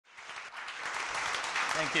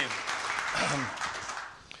Thank you.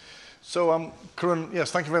 So, Karun,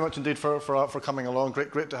 yes, thank you very much indeed for coming along.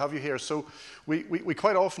 Great to have you here. So, we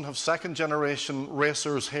quite often have second-generation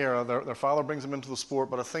racers here. Their father brings them into the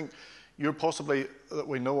sport, but I think you're possibly, that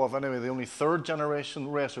we know of anyway, the only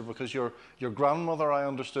third-generation racer, because your grandmother, I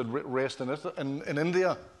understood, raced in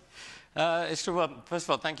India. It's true. Well, first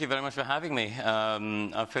of all, thank you very much for having me.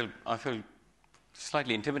 I feel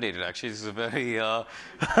slightly intimidated, actually. This is a very,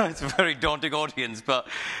 it's a very daunting audience. But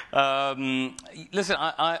listen,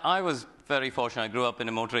 I was very fortunate. I grew up in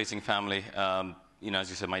a motor racing family. You know, as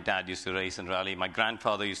you said, my dad used to race and rally. My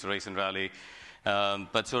grandfather used to race and rally.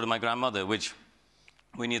 But so did my grandmother, which,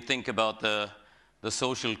 when you think about the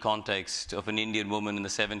social context of an Indian woman in the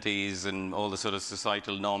 70s and all the sort of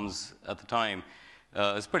societal norms at the time,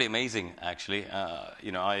 it's pretty amazing, actually.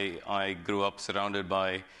 You know, I grew up surrounded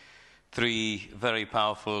by three very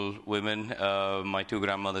powerful women, my two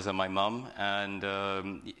grandmothers and my mum, and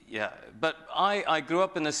yeah. But I grew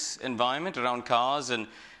up in this environment around cars, and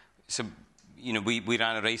so, you know, we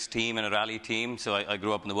ran a race team and a rally team, so I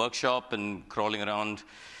grew up in the workshop and crawling around,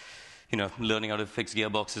 you know, learning how to fix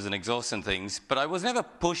gearboxes and exhausts and things. But I was never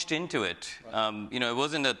pushed into it. Right. You know, it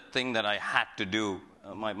wasn't a thing that I had to do.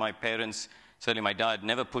 My parents, certainly my dad,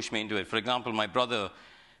 never pushed me into it. For example, my brother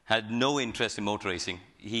had no interest in motor racing.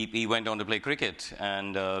 He went on to play cricket,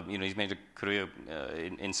 and you know, he's made a career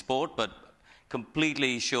in sport, but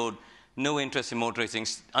completely showed no interest in motor racing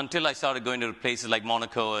until I started going to places like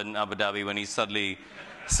Monaco and Abu Dhabi, when he suddenly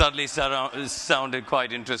sounded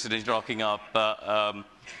quite interested in rocking up.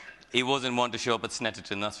 He wasn't one to show up at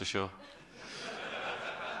Snetterton, that's for sure.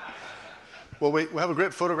 Well, we have a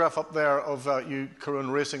great photograph up there of you,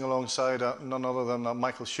 Karun, racing alongside none other than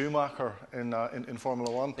Michael Schumacher in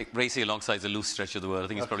Formula One. Racing alongside is a loose stretch of the word. I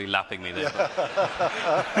think he's probably lapping me there.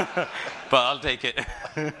 Yeah. But I'll take it.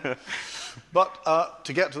 But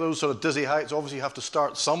to get to those sort of dizzy heights, obviously you have to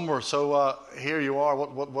start somewhere. So here you are.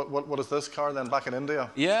 What is this car then back in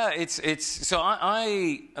India? Yeah, so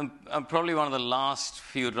I'm probably one of the last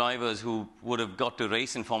few drivers who would have got to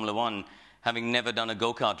race in Formula One, having never done a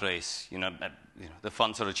go-kart race. You know, the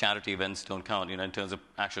fun sort of charity events don't count, you know, in terms of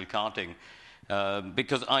actual karting.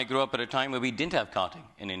 Because I grew up at a time where we didn't have karting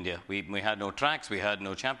in India. We had no tracks, we had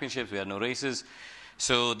no championships, we had no races.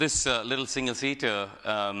 So this little single-seater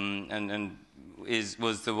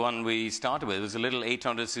was the one we started with. It was a little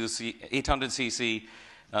 800cc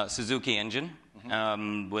Suzuki engine,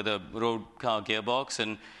 mm-hmm. With a road car gearbox,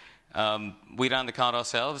 and we ran the car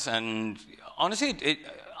ourselves. And honestly,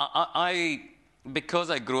 because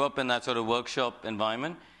I grew up in that sort of workshop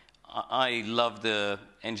environment, I love the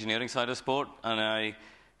engineering side of sport, and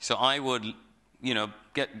so I would, you know,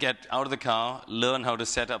 get out of the car, learn how to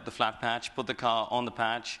set up the flat patch, put the car on the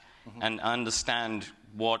patch, mm-hmm. and understand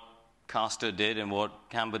what caster did and what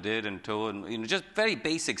camber did and toe, and, you know, just very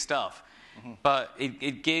basic stuff. Mm-hmm. But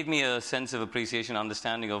it gave me a sense of appreciation,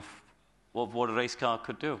 understanding of what a race car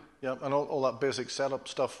could do. Yeah, and all that basic setup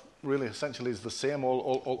stuff really essentially is the same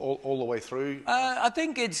all the way through. I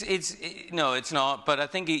think no, it's not. But I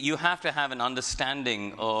think you have to have an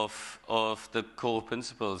understanding of the core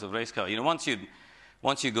principles of race car. You know, once you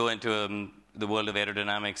go into the world of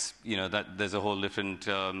aerodynamics, you know, that there's a whole different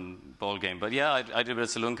ball game. But yeah, I did a bit of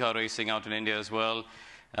saloon car racing out in India as well.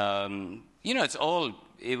 You know,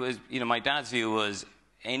 it was, you know, my dad's view was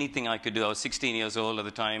anything I could do. I was 16 years old at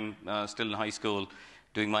the time, still in high school,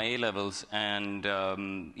 doing my A-levels, and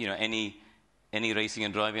you know, any racing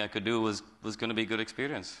and driving I could do was going to be a good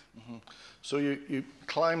experience. Mm-hmm. So you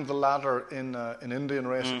climbed the ladder in Indian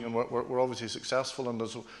racing, and were obviously successful. And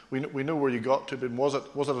we know where you got to. But was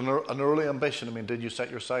it an early ambition? I mean, did you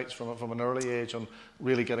set your sights from an early age on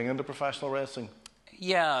really getting into professional racing?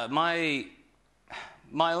 Yeah, my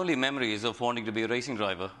only memory is of wanting to be a racing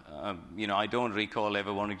driver. You know, I don't recall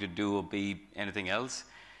ever wanting to do or be anything else.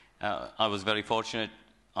 I was very fortunate.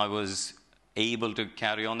 I was able to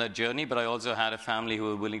carry on that journey, but I also had a family who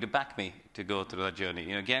were willing to back me to go through that journey.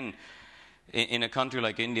 You know, again, in a country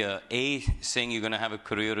like India, saying you're going to have a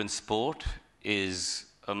career in sport is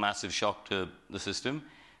a massive shock to the system.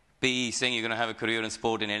 B, saying you're going to have a career in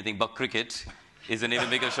sport in anything but cricket is an even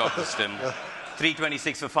bigger shock to the system.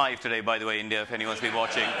 326 for 5 today, by the way, India, if anyone's been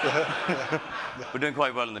watching. We're doing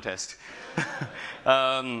quite well in the test.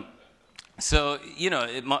 So, you know,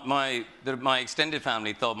 my extended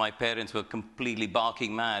family thought my parents were completely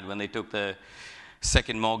barking mad when they took their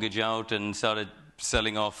second mortgage out and started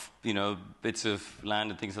selling off, you know, bits of land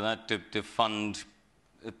and things like that to fund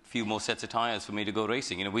a few more sets of tires for me to go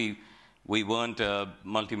racing. You know, we weren't a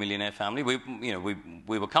multi-millionaire family. We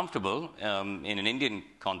were comfortable in an Indian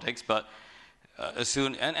context, but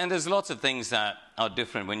and there's lots of things that are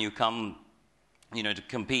different when you come, to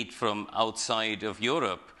compete from outside of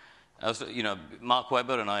Europe. Mark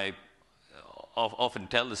Webber and I often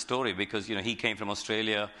tell the story because he came from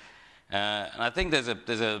Australia, and I think there's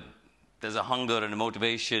a hunger and a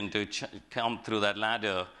motivation to come through that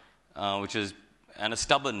ladder, and a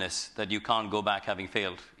stubbornness that you can't go back having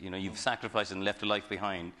failed. You've sacrificed and left a life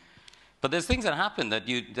behind. But there's things that happen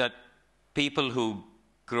that people who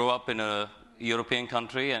grow up in a European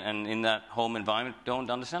country and in that home environment don't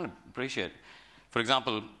understand and appreciate. For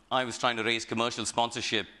example, I was trying to raise commercial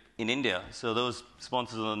sponsorship in India. So those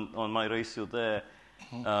sponsors on my race suit there,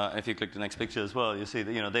 if you click the next picture as well, you see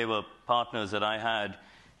that they were partners that I had,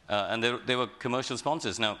 and they were commercial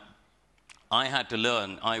sponsors. Now, I had to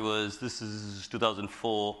learn. This is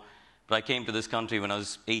 2004, but I came to this country when I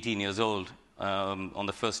was 18 years old, on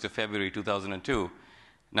the 1st of February 2002.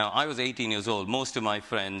 Now, I was 18 years old. Most of my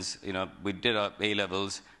friends, we did our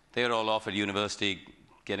A-levels. They were all off at university,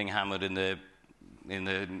 getting hammered in their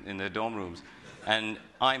dorm rooms. And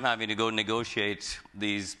I'm having to go negotiate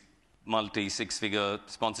these multi-six-figure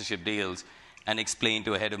sponsorship deals and explain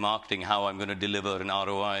to a head of marketing how I'm going to deliver an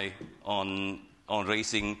ROI on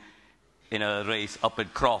racing in a race up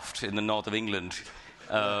at Croft in the north of England.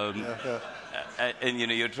 And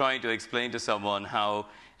you're trying to explain to someone how,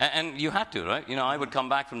 and you had to, right? I would come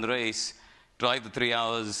back from the race, drive the 3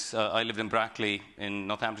 hours. I lived in Brackley in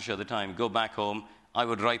Northamptonshire at the time. Go back home. I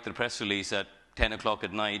would write the press release at 10 o'clock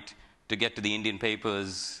at night to get to the Indian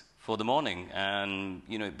papers for the morning. And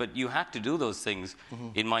but you had to do those things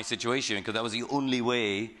in my situation because that was the only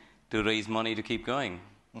way to raise money to keep going.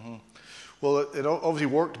 Well, it obviously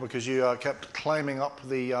worked because you kept climbing up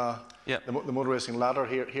the motor racing ladder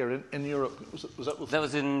here in Europe. That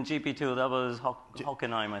was in GP2. That was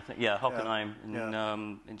Hockenheim, I think. Yeah, Hockenheim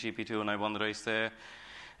in GP2, and I won the race there.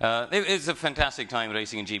 It was a fantastic time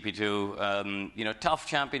racing in GP2. Tough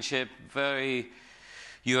championship.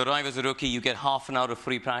 You arrive as a rookie, you get half an hour of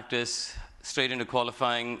free practice, straight into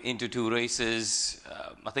qualifying, into 2 races.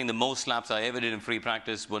 I think the most laps I ever did in free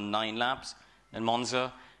practice were 9 laps in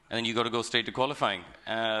Monza. And then you got to go straight to qualifying,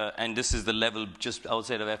 and this is the level just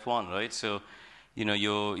outside of F1, right? So,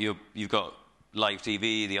 you've got live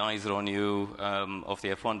TV, the eyes are on you of the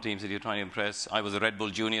F1 teams that you're trying to impress. I was a Red Bull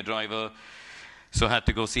Junior driver, so I had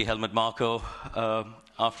to go see Helmut Marko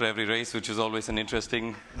after every race, which was always an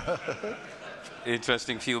interesting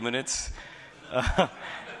few minutes. But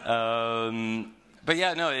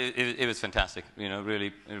yeah, no, it was fantastic.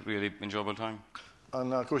 Really enjoyable time.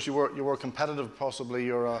 And of course, you were competitive. Possibly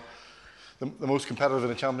you're the most competitive in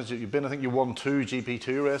the championship you've been. I think you won 2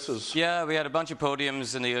 GP2 races. Yeah, we had a bunch of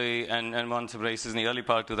podiums and won some races in the early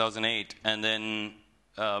part of 2008, and then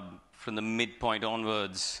from the midpoint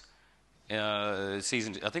onwards,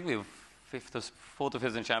 season. I think we were 4th or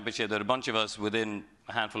 5th in championship. There were a bunch of us within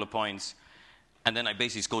a handful of points, and then I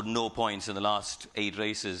basically scored no points in the last 8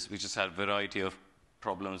 races. We just had a variety of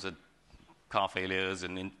problems with car failures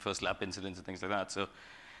and first lap incidents and things like that. So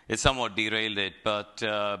it somewhat derailed it. But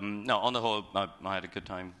no, on the whole, I had a good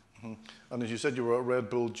time. And as you said, you were a Red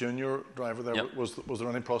Bull Junior driver there. Yep. Was there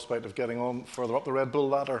any prospect of getting on further up the Red Bull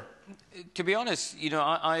ladder? To be honest,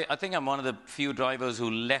 I think I'm one of the few drivers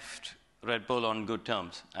who left Red Bull on good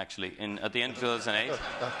terms, actually. At the end of 2008,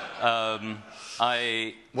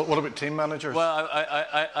 What about team managers? Well,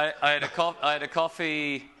 I had a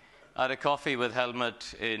coffee. I had a coffee with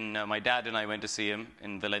Helmut. My dad and I went to see him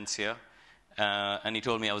in Valencia, and he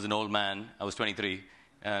told me I was an old man. I was 23.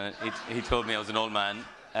 He told me I was an old man,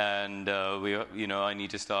 and I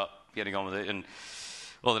need to start getting on with it and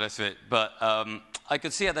all the rest of it. But I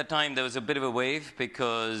could see at that time there was a bit of a wave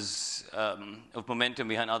because of momentum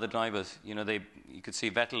behind other drivers. You could see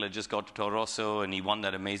Vettel had just got to Toro Rosso, and he won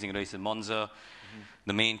that amazing race in Monza.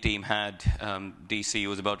 The main team had DC, who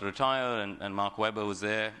was about to retire, and Mark Webber was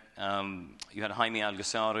there. You had Jaime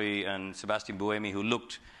Alguersuari and Sebastian Buemi, who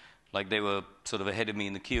looked like they were sort of ahead of me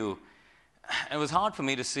in the queue. And it was hard for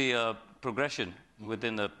me to see a progression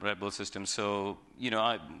within the Red Bull system. So,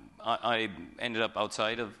 I ended up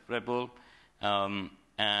outside of Red Bull.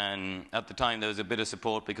 And at the time, there was a bit of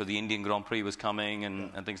support because the Indian Grand Prix was coming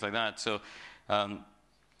and things like that. So,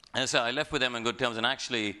 I left with them on good terms. And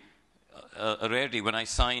actually, a rarity, when I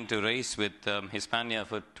signed to race with Hispania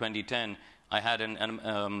for 2010, I had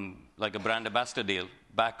like a brand ambassador deal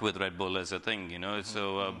back with Red Bull as a thing,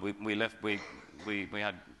 So we left. We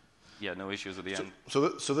had no issues at the end. So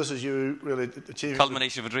this is you really achieving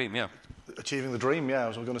culmination of a dream, yeah. Achieving the dream, yeah. I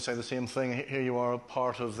was going to say the same thing. Here you are,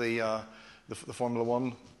 part of the Formula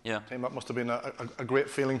One team. That must have been a great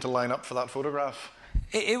feeling to line up for that photograph.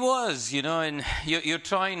 It was, you know, and you're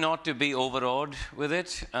trying not to be overawed with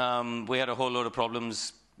it. We had a whole load of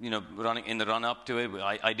problems, you know, running in the run-up to it.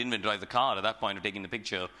 I didn't even drive the car at that point of taking the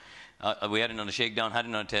picture. We had it on a shakedown, had it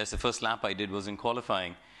on a test. The first lap I did was in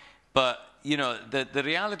qualifying. But, you know, the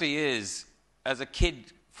reality is, as a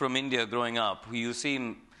kid from India growing up, you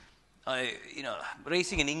seem, you know,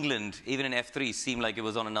 racing in England, even in F3, seemed like it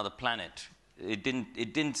was on another planet. It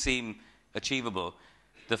didn't seem achievable.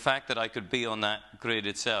 The fact that I could be on that grid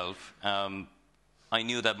itself, I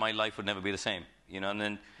knew that my life would never be the same, you know. And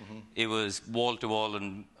then it was wall to wall,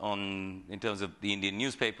 and in terms of the Indian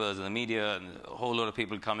newspapers and the media, and a whole lot of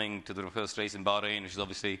people coming to the first race in Bahrain, which is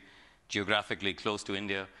obviously geographically close to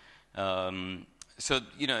India. So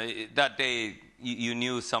you know, that day you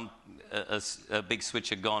knew a big switch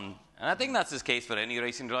had gone, and I think that's the case for any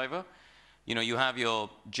racing driver. You know, you have your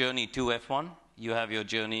journey to F1, you have your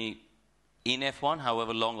journey in F1,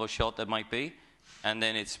 however long or short that might be, and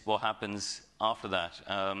then it's what happens after that.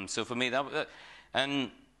 So for me, and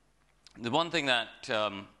the one thing that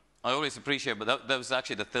I always appreciate, but that was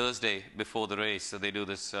actually the Thursday before the race, so they do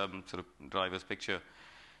this sort of driver's picture.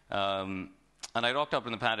 And I rocked up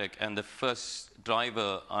in the paddock, and the first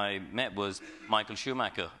driver I met was Michael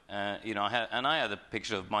Schumacher. You know, I had a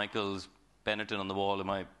picture of Michael's Benetton on the wall in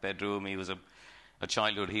my bedroom. He was a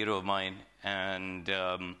childhood hero of mine, and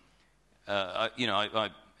you know,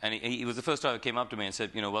 and he was the first driver who came up to me and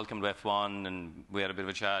said, you know, welcome to F1, and we had a bit of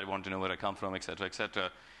a chat. I wanted to know where I come from, etc., etc.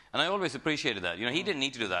 And I always appreciated that. You know, he didn't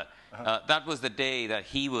need to do that. That was the day that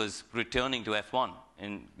he was returning to F1,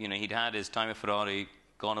 and you know, he'd had his time at Ferrari,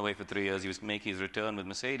 gone away for 3 years. He was making his return with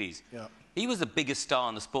Mercedes. Yeah. He was the biggest star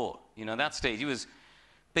in the sport. You know, that stage, he was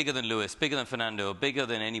bigger than Lewis, bigger than Fernando, bigger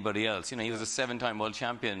than anybody else. You know, he was a 7-time world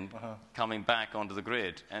champion coming back onto the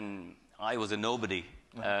grid, and I was a nobody.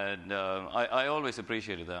 And I always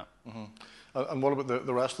appreciated that. And what about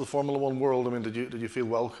the rest of the Formula One world? I mean, did you feel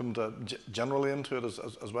welcomed generally into it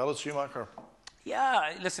as well as Schumacher?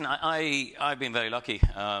 Yeah, listen, I've been very lucky,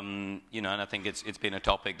 you know, and I think it's been a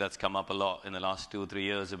topic that's come up a lot in the last 2 or 3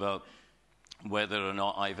 years about whether or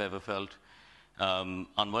not I've ever felt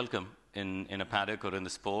unwelcome in a paddock or in the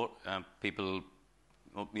sport. People,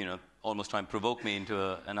 you know, almost try and provoke me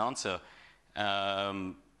into an answer.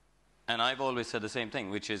 And I've always said the same thing,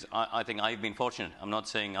 which is I think I've been fortunate. I'm not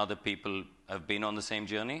saying other people have been on the same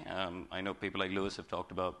journey. I know people like Lewis have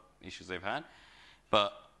talked about issues they've had.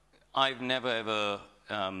 But I've never, ever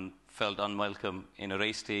felt unwelcome in a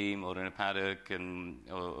race team or in a paddock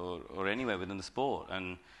or anywhere within the sport.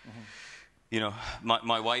 And, you know,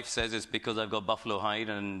 my wife says it's because I've got buffalo hide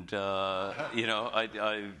and, you know,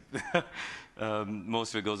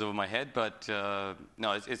 most of it goes over my head. But,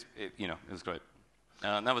 no, you know, it was great.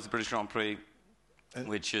 That was the British Grand Prix,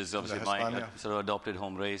 which is obviously my sort of adopted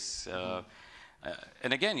home race.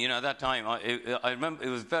 And again, you know, at that time, I remember it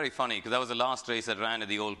was very funny because that was the last race that ran at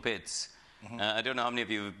the old pits. I don't know how many of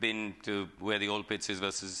you have been to where the old pits is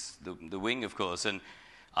versus the wing, of course. And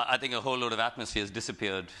I think a whole load of atmosphere has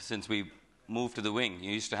disappeared since we moved to the wing. You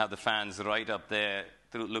used to have the fans right up there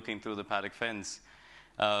looking through the paddock fence.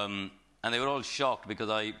 And they were all shocked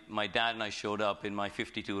because my dad and I showed up in my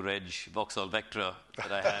 52 Reg Vauxhall Vectra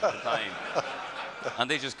that I had at the time. And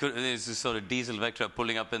they just couldn't, there's this sort of diesel Vectra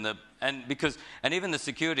pulling up in and even the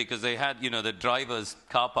security, because they had, you know, the driver's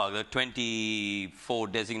car park, there are 24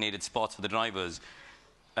 designated spots for the drivers.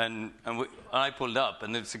 And I pulled up,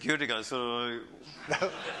 and the security guy sort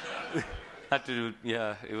of had to,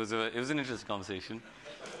 yeah, it was an interesting conversation.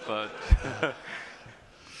 But...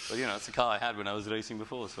 But, you know, it's a car I had when I was racing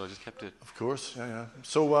before, so I just kept it. Of course, yeah.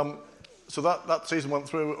 So, so that season went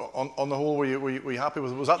through. On the whole, were you happy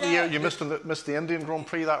with it? Was that the year you missed the Indian Grand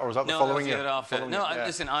Prix, or was that the following year? No, that was the year after.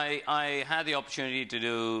 Listen, I had the opportunity to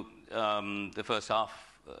do the first half,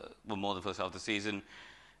 well, more than the first half of the season.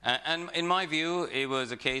 And in my view, it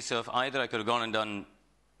was a case of either I could have gone and done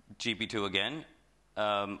GP2 again,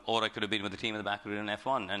 or I could have been with the team in the back in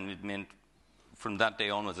F1. And it meant from that day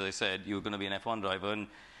onwards, as I said, you were going to be an F1 driver and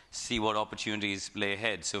see what opportunities lay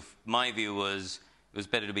ahead. So my view was it was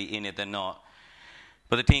better to be in it than not.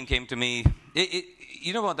 But the team came to me.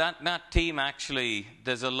 You know what? That team actually,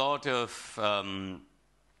 there's a lot of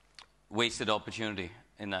wasted opportunity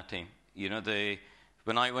in that team. You know,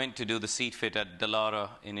 when I went to do the seat fit at Dallara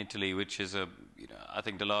in Italy, which is I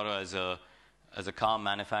think Dallara as a car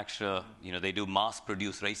manufacturer, you know, they do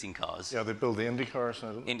mass-produced racing cars. Yeah, they build the Indy cars.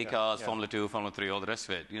 Indy cars, Formula 2, Formula 3, all the rest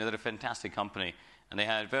of it. You know, they're a fantastic company. And they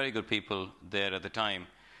had very good people there at the time.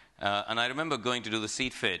 And I remember going to do the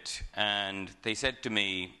seat fit, and they said to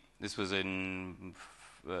me, this was in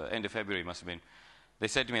end of February, must have been. They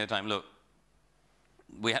said to me at the time, look,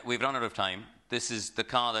 we've run out of time. this is the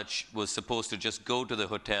car that was supposed to just go to the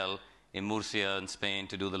hotel in Murcia in Spain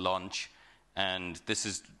to do the launch. And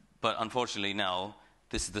but unfortunately now,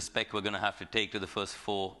 this is the spec we're going to have to take to the first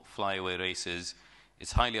 4 flyaway races.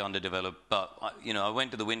 It's highly underdeveloped, but I went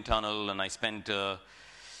to the wind tunnel and I spent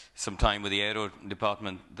some time with the aero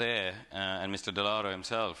department there and Mr. Dallara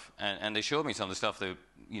himself, and they showed me some of the stuff that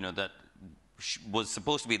that was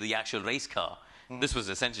supposed to be the actual race car. This was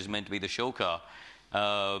essentially meant to be the show car,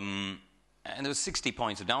 and there was 60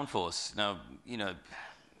 points of downforce. Now,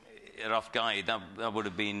 a rough guy, that would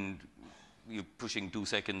have been you pushing 2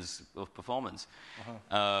 seconds of performance.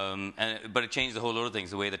 But it changed the whole lot of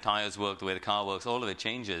things, the way the tires work, the way the car works, all of it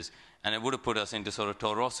changes. And it would have put us into sort of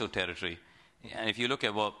Toro Rosso territory. And if you look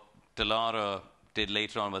at what Dallara did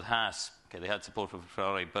later on with Haas, okay, they had support from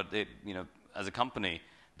Ferrari, but they, as a company,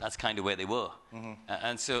 that's kind of where they were.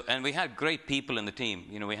 And we had great people in the team.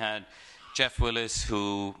 We had Jeff Willis,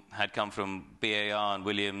 who had come from BAR and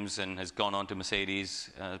Williams and has gone on to Mercedes,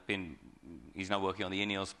 he's now working on the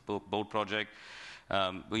Ineos boat project.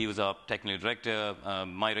 He was our technical director.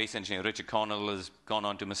 My race engineer, Richard Connell, has gone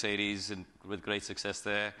on to Mercedes and with great success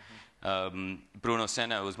there. Bruno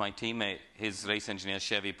Senna was my teammate. His race engineer,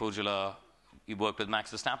 Chevy Pugila, he worked with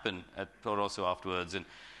Max Verstappen at Toro Rosso afterwards. And,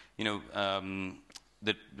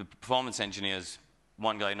 the performance engineers,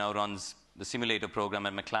 one guy now runs the simulator program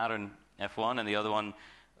at McLaren F1, and the other one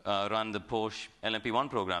ran the Porsche LMP1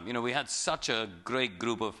 program. We had such a great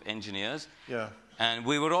group of engineers. Yeah. And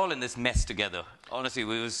we were all in this mess together. Honestly,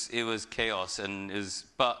 it was chaos.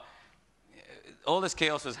 But all this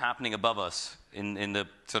chaos was happening above us in the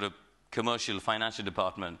sort of commercial, financial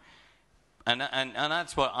department. And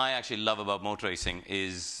that's what I actually love about motor racing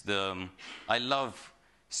is I love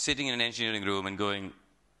sitting in an engineering room and going,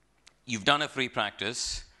 you've done a free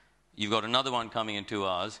practice, you've got another one coming in 2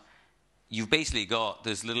 hours, you've basically got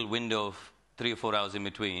this little window of 3 or 4 hours in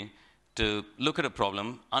between to look at a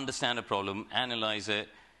problem, understand a problem, analyze it,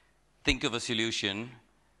 think of a solution,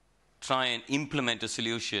 try and implement a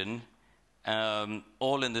solution,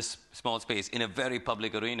 all in this small space in a very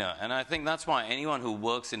public arena. And I think that's why anyone who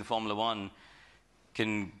works in Formula One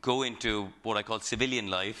can go into what I call civilian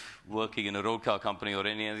life, working in a road car company or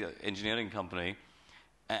any other engineering company,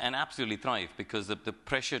 and absolutely thrive, because the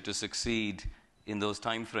pressure to succeed in those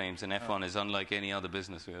time frames in F1 is unlike any other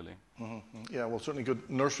business, really. Yeah, well, certainly good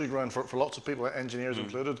nursery ground for lots of people, engineers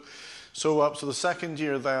included. So the second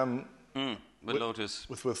year then... with Lotus.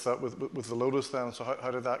 With the Lotus then, so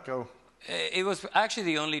how did that go? It was actually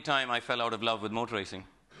the only time I fell out of love with motor racing.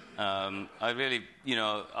 I really,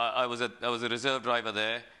 I was a reserve driver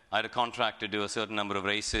there. I had a contract to do a certain number of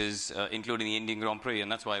races, including the Indian Grand Prix,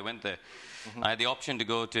 and that's why I went there. I had the option to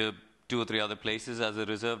go to 2 or 3 other places as a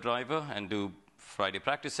reserve driver and do Friday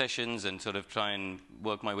practice sessions and sort of try and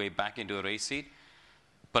work my way back into a race seat.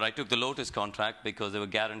 But I took the Lotus contract because they were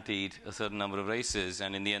guaranteed a certain number of races,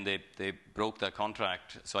 and in the end they broke that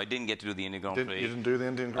contract, so I didn't get to do the Indian Grand Prix. You didn't do the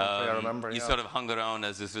Indian Grand Prix, I remember. You sort of hung around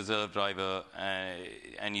as this reserve driver,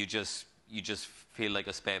 and you just feel like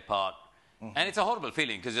a spare part. And it's a horrible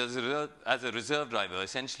feeling, because as a reserve driver,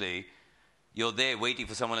 essentially, you're there waiting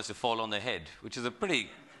for someone else to fall on their head, which is a pretty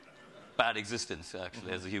bad existence,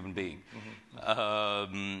 actually, as a human being.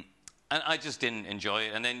 And I just didn't enjoy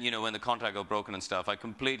it. And then, when the contract got broken and stuff, I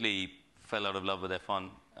completely fell out of love with F1.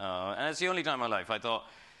 And it's the only time in my life I thought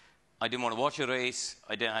I didn't want to watch a race.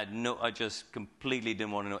 I just completely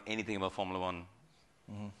didn't want to know anything about Formula One.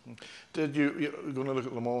 Did you're going to look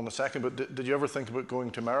at Le Mans in a second, but did you ever think about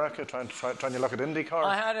going to America, trying to look at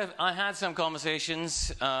IndyCar? I had some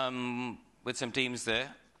conversations with some teams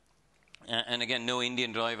there. And again, no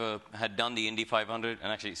Indian driver had done the Indy 500,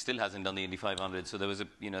 and actually still hasn't done the Indy 500. So there was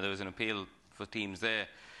an appeal for teams there.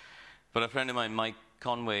 But a friend of mine, Mike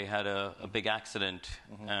Conway, had a big accident,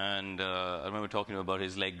 and I remember talking to him about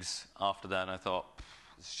his legs after that. And I thought,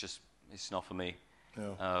 it's not for me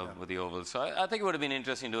with the ovals. So I think it would have been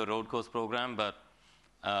interesting to do a road course program, but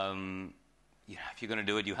if you're going to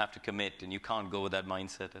do it, you have to commit, and you can't go with that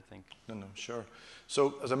mindset, I think. No, sure.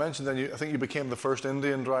 So, as I mentioned, then I think you became the first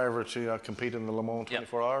Indian driver to compete in the Le Mans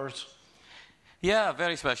 24 hours. Yeah,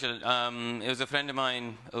 very special. It was a friend of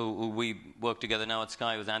mine who we work together now at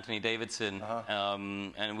Sky, was Anthony Davidson.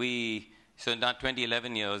 And so in that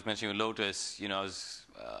 2011 year, I was mentioning with Lotus,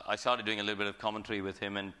 I started doing a little bit of commentary with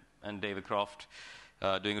him and David Croft,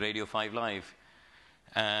 doing Radio 5 Live.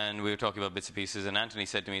 And we were talking about bits and pieces, and Anthony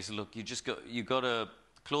said to me, he said, look, you got to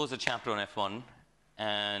close a chapter on F1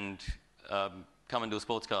 and come and do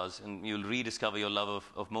sports cars, and you'll rediscover your love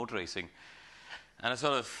of motor racing. And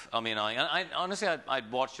honestly,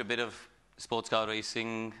 I'd watched a bit of sports car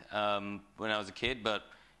racing when I was a kid, but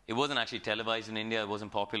it wasn't actually televised in India. It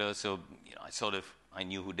wasn't popular. So, you know, I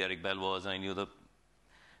knew who Derek Bell was. And I knew the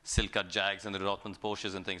Silk-cut Jags and the Rothmans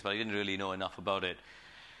Porsches and things, but I didn't really know enough about it.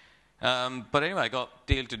 But anyway, I got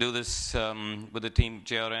deal to do this with the team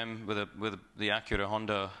JRM, with the Acura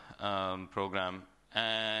Honda program.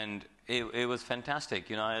 And it was fantastic.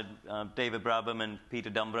 You know, I had David Brabham and Peter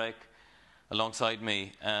Dumbrek alongside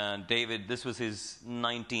me. And David, this was his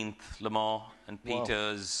 19th Le Mans, and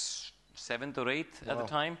Peter's 7th or 8th at the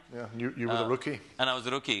time. Yeah, you were the rookie. And I was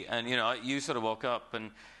the rookie. And, you know, you sort of walk up,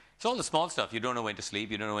 and it's all the small stuff. You don't know when to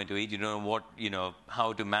sleep. You don't know when to eat. You don't know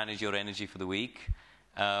how to manage your energy for the week.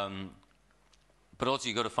 But also,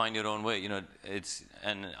 you got to find your own way. You know,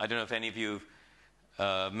 and I don't know if any of you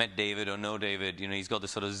met David or know David. You know, he's got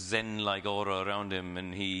this sort of Zen-like aura around him,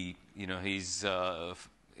 and he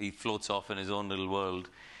floats off in his own little world.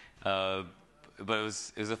 But it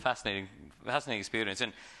was a fascinating experience.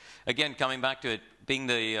 And again, coming back to it, being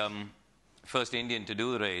the first Indian to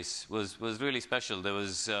do the race was really special. There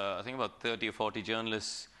was I think about 30 or 40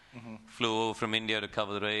 journalists flew over from India to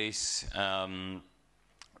cover the race. And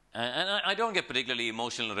I don't get particularly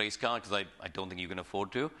emotional in a race car because I don't think you can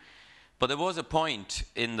afford to. But there was a point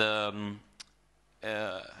in the,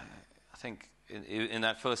 I think, in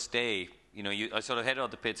that first day, you know, I sort of headed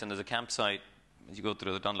out the pits, and there's a campsite as you go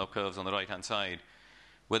through the Dunlop curves on the right-hand side,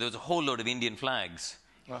 where there was a whole load of Indian flags.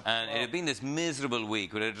 And it had been this miserable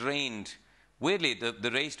week where it had rained. Weirdly,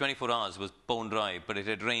 the race 24 hours was bone dry, but it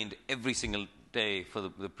had rained every single day for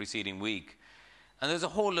the preceding week. And there's a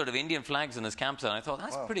whole load of Indian flags in this campsite. And I thought,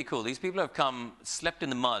 that's pretty cool. These people have come, slept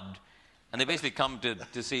in the mud, and they basically come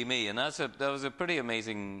to see me. And that was a pretty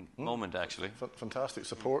amazing moment, actually. Fantastic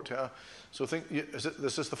support, yeah. So I think,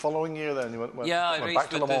 this is the following year then? You went I back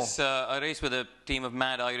raced to with Le Mans. I raced with a team of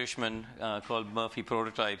mad Irishmen called Murphy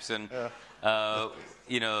Prototypes. And,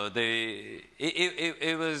 you know, we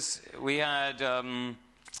had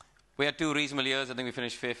 2 reasonable years. I think we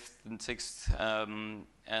finished 5th and 6th.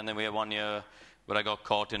 And then we had 1 year where I got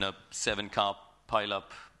caught in a 7-car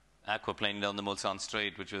pile-up aquaplane down the Mulsanne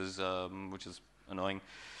Strait, which was annoying.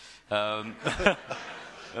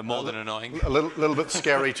 More than annoying. A little bit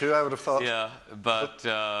scary too, I would have thought. Yeah, but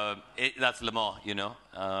that's Le Mans, you know.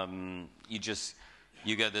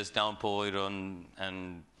 You get this downpour,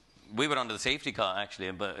 and we were under the safety car actually,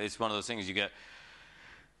 but it's one of those things you get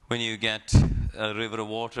when you get a river of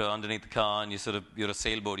water underneath the car, and you're a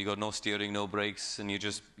sailboat. You got no steering, no brakes, and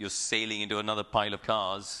you're sailing into another pile of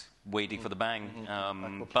cars, waiting for the bang.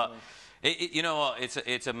 But you know what?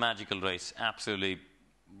 It's a magical race. Absolutely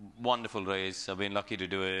wonderful race. I've been lucky to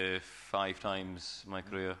do it 5 times in my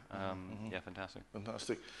career. Yeah, fantastic.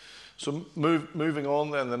 Fantastic. So moving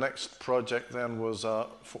on then, the next project then was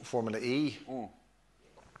Formula E.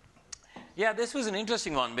 Yeah, this was an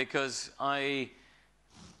interesting one because I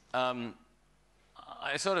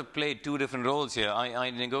sort of played 2 different roles here.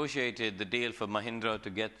 I negotiated the deal for Mahindra to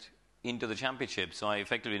get into the championship, so I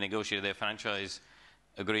effectively negotiated their franchise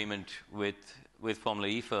agreement with Formula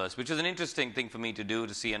E first, which was an interesting thing for me to do,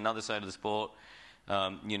 to see another side of the sport.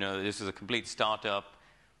 You know, this was a complete startup.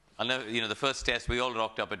 I know, you know, the first test we all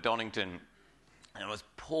rocked up at Donington, and it was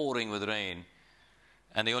pouring with rain,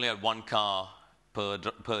 and they only had 1 car per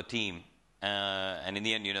team, and in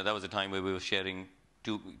the end, you know, that was a time where we were sharing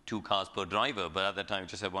two cars per driver, but at that time we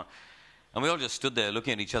just had 1, and we all just stood there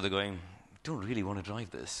looking at each other going, don't really want to drive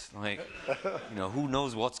this. Like, you know, who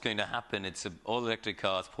knows what's going to happen? It's all electric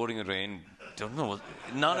cars, pouring in rain. Don't know.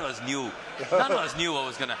 None of us knew what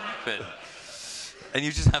was going to happen. And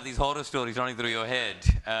you just have these horror stories running through your head.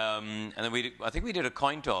 And then I think we did a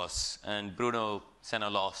coin toss, and Bruno Senna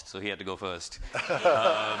lost, so he had to go first.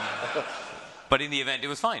 But in the event, it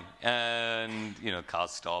was fine. And, you know, cars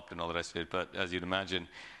stopped and all the rest of it. But as you'd imagine,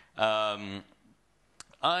 I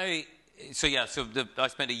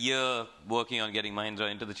spent a year working on getting Mahindra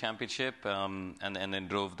into the championship, and then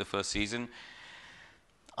drove the first season.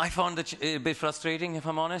 I found it a bit frustrating, if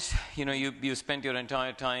I'm honest. You know, you spent your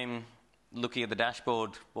entire time looking at the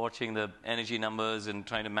dashboard, watching the energy numbers and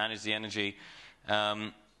trying to manage the energy.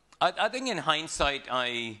 I think in hindsight,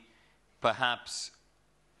 I perhaps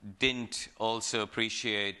didn't also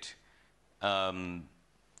appreciate the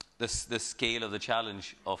scale of the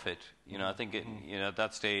challenge of it. You know, I think you know, at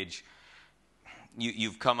that stage,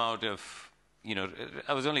 you've come out of, you know,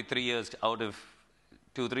 I was only 3 years out of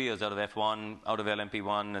 2-3 years out of F1, out of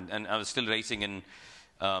LMP1, and I was still racing in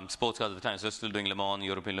sports cars at the time, so I was still doing Le Mans,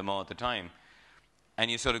 European Le Mans at the time.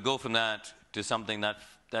 And you sort of go from that to something that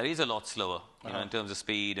is a lot slower, you know, in terms of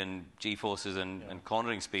speed and G-forces and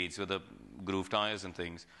cornering speeds with the groove tires and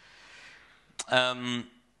things.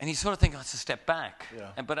 And you sort of think, oh, it's a step back.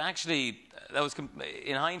 Yeah. But actually, that was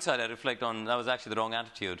in hindsight, I reflect on that was actually the wrong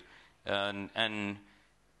attitude. And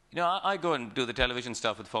you know, I go and do the television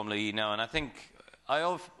stuff with Formula E now, and I think I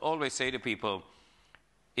always say to people,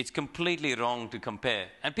 it's completely wrong to compare.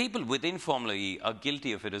 And people within Formula E are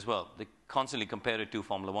guilty of it as well. They constantly compare it to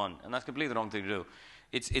Formula One, and that's completely the wrong thing to do.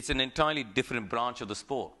 It's an entirely different branch of the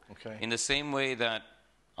sport. Okay. In the same way that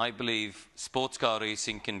I believe sports car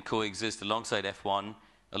racing can coexist alongside F1,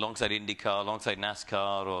 alongside IndyCar, alongside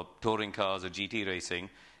NASCAR or touring cars or GT racing.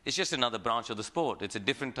 It's just another branch of the sport. It's a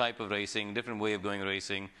different type of racing, different way of going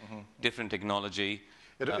racing, different technology.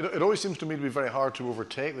 It always seems to me to be very hard to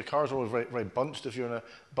overtake. The cars are always very, very bunched. If you're in a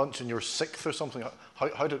bunch and you're sixth or something,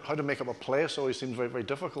 how to make up a place always seems very, very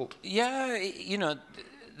difficult. Yeah, you know,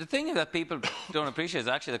 the thing that people don't appreciate is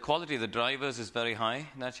actually the quality of the drivers is very high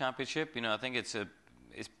in that championship. You know, I think it's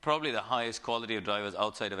probably the highest quality of drivers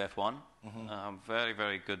outside of F1. Very,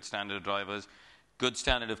 very good standard of drivers, good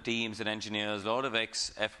standard of teams and engineers, a lot of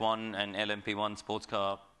ex-F1 and LMP1 sports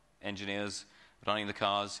car engineers running the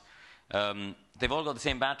cars. They've all got the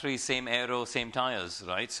same batteries, same aero, same tires,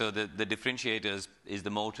 right? So the differentiators is the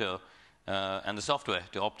motor and the software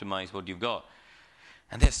to optimize what you've got.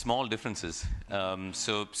 And there's small differences.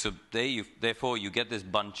 So therefore, you get this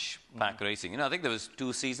bunch pack racing. You know, I think there was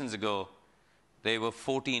 2 seasons ago, there were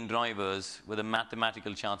 14 drivers with a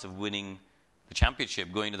mathematical chance of winning the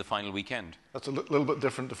championship going to the final weekend. That's a little bit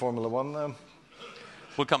different to Formula One then.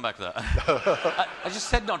 We'll come back to that. I just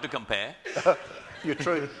said not to compare. You're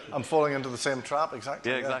true. I'm falling into the same trap,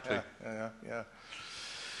 exactly. Yeah, exactly. Yeah.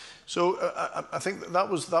 So I think that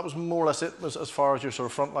was more or less it as far as your sort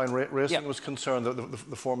of frontline racing was concerned,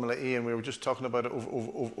 the Formula E, and we were just talking about it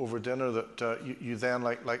over dinner, that you then,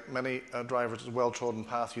 like many drivers, a well-trodden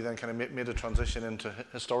path, you then kind of made a transition into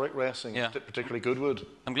historic racing, particularly Goodwood.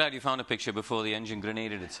 I'm glad you found a picture before the engine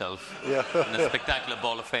grenaded itself in a spectacular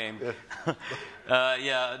ball of fame.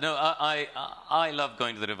 I love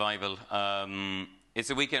going to the Revival. It's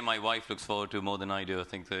a weekend my wife looks forward to more than I do. I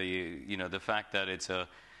think the fact that it's a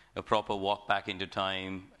proper walk back into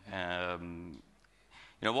time.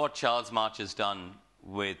 What Charles March has done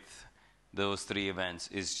with those 3 events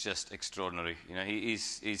is just extraordinary. You know,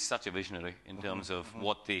 he's such a visionary in terms of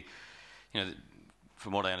what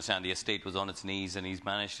from what I understand, the estate was on its knees, and he's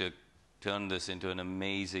managed to turn this into an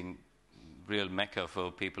amazing, real mecca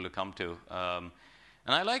for people to come to. And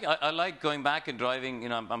I like going back and driving. You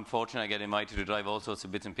know, I'm fortunate I get invited to drive all sorts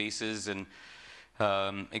of bits and pieces and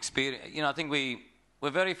experience. You know, I think we're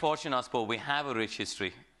very fortunate in our sport. We have a rich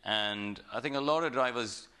history, and I think a lot of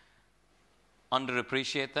drivers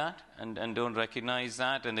underappreciate that and don't recognize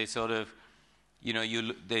that, and they sort of, you know,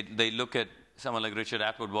 they look at someone like Richard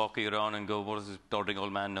Atwood walking around and go, what does this doddering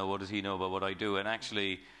old man know? What does he know about what I do? And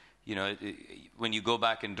actually, you know, when you go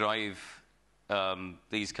back and drive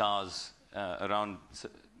these cars around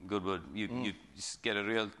Goodwood, you just get a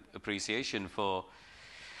real appreciation for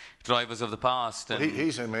drivers of the past. And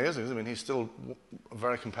he's amazing. I mean, he's still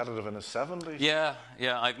very competitive in his 70s. Yeah.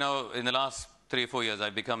 I've now, in the last 3 or 4 years,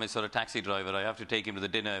 I've become his sort of taxi driver. I have to take him to the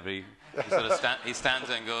dinner he stands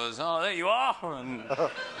there and goes, oh, there you are. And,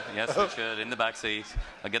 yes, Richard, in the back seat.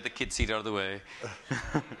 I'll get the kid seat out of the way.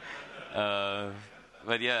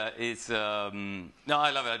 But yeah, it's, no,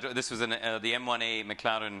 I love it. This was the M1A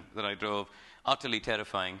McLaren that I drove. Utterly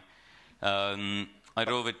terrifying. I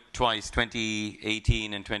drove it twice,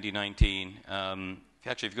 2018 and 2019.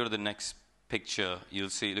 Actually, if you go to the next picture, you can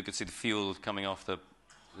see the fuel coming off the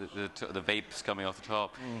vapes coming off the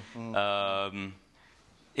top.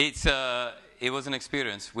 It was an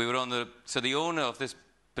experience. We were so the owner of this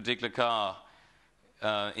particular car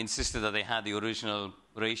insisted that they had the original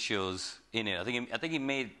ratios in it. I think he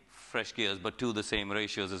made fresh gears, but 2 the same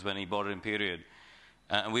ratios as when he bought it in period.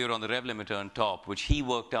 And we were on the rev limiter on top, which he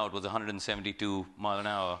worked out was 172 mile an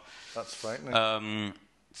hour. That's frightening.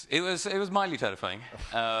 It was mildly terrifying.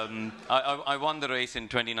 I won the race in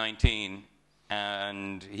 2019,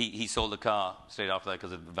 and he sold the car straight after that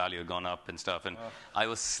because the value had gone up and stuff. And I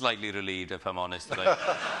was slightly relieved, if I'm honest,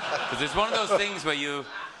 because it's one of those things where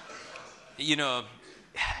you know,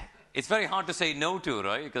 it's very hard to say no to,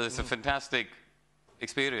 right? Because it's a fantastic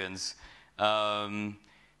experience,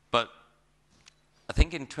 but I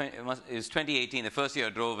think it was 2018, the first year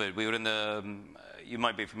I drove it, we were in the, you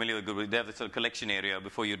might be familiar with Goodwood, they have this sort of collection area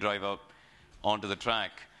before you drive up onto the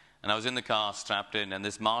track. And I was in the car, strapped in, and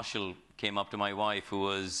this marshal came up to my wife, who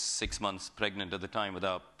was 6 months pregnant at the time with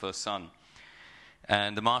our first son.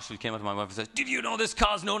 And the marshal came up to my wife and said, did you know this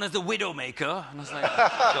car's known as the Widowmaker? And I was like,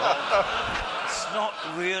 God, it's not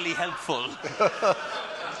really helpful.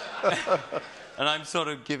 And I'm sort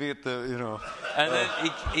of giving it the, you know. And then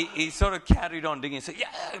he sort of carried on digging and said,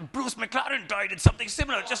 yeah, Bruce McLaren died in something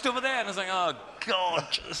similar just over there. And I was like, oh, God,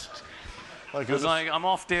 just... I was like, I'm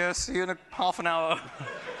off, dear. See you in half an hour.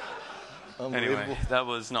 Anyway, that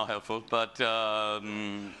was not helpful. But,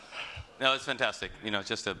 no, it's fantastic. You know,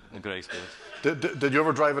 just a great experience. Did you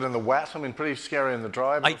ever drive it in the wet? I mean, pretty scary in the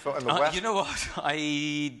dry, but in the wet? You know what?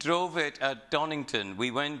 I drove it at Donington.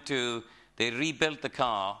 We went to... They rebuilt the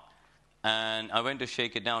car, and I went to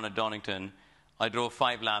shake it down at Donington. I drove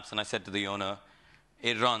 5 laps, and I said to the owner,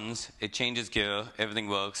 it runs, it changes gear, everything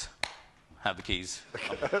works. Have the keys.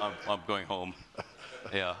 I'm going home.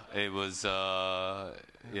 Yeah, it was,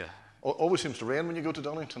 yeah. Always seems to rain when you go to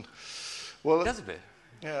Donington. Well, it does a bit.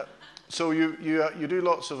 Yeah. So you do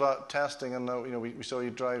lots of testing, and you know we saw you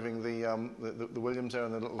driving the Williams there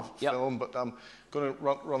in the little film. But I'm going to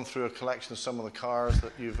run through a collection of some of the cars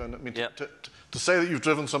that you've. I mean, to say that you've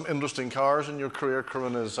driven some interesting cars in your career,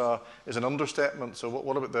 Karun, is an understatement. So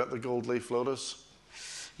what about the Gold Leaf Lotus?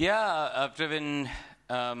 Yeah, I've driven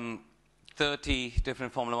 30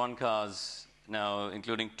 different Formula One cars now,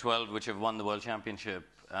 including 12 which have won the World Championship.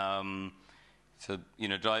 So, you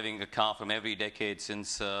know, driving a car from every decade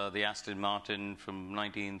since the Aston Martin from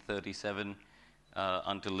 1937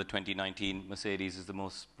 until the 2019 Mercedes is the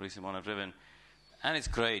most recent one I've driven. And it's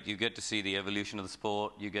great. You get to see the evolution of the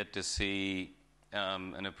sport. You get to see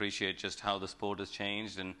and appreciate just how the sport has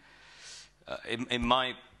changed. And in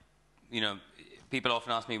my, you know, people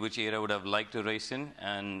often ask me which era would I have liked to race in.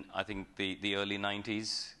 And I think the early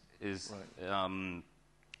 90s is... Right.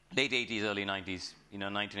 Late 80s, early 90s, you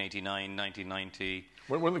know, 1989, 1990.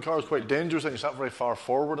 Weren't the cars quite dangerous and you sat very far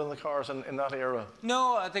forward in the cars in that era?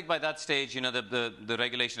 No, I think by that stage, you know, the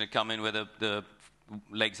regulation had come in where the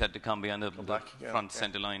legs had to come behind the front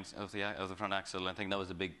centre lines of the front axle. I think that was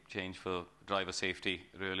a big change for driver safety,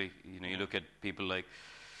 really. You know, you look at people like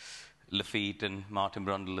Lafitte and Martin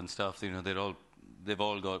Brundle and stuff, you know, they're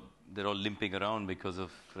all limping around because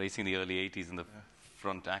of racing the early 80s and the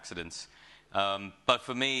front accidents. But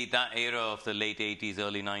for me, that era of the late 80s,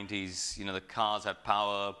 early 90s, you know, the cars had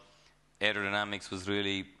power, aerodynamics was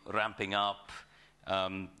really ramping up.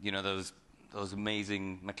 You know, those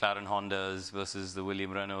amazing McLaren Hondas versus the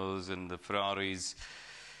William Renaults and the Ferraris.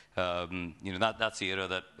 You know, that's the era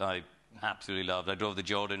that I absolutely loved. I drove the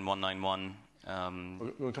Jordan 191.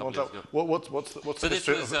 What's the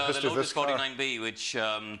history of this car? The Lotus 49B, which,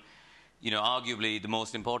 you know, arguably the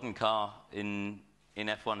most important car in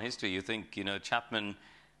F1 history. You think, you know, Chapman,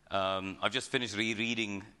 I've just finished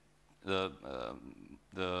rereading the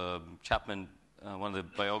Chapman, one of the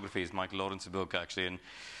biographies, Michael Lawrence's book, actually, and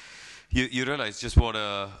you realize just what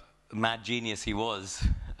a mad genius he was.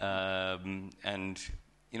 And,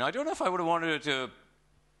 you know, I don't know if I would have wanted to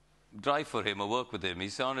drive for him or work with him. He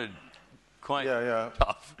sounded quite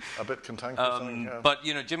tough. A bit cantankerous. But,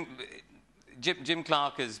 you know, Jim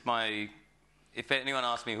Clark is my... If anyone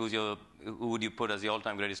asks me who would you put as the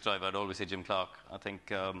all-time greatest driver, I'd always say Jim Clark. I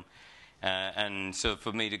think, and so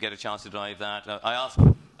for me to get a chance to drive that,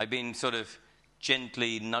 I've been sort of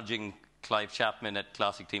gently nudging Clive Chapman at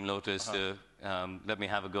Classic Team Lotus to let me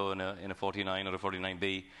have a go in a 49 or a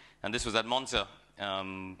 49B, and this was at Monza.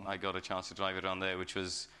 I got a chance to drive it around there, which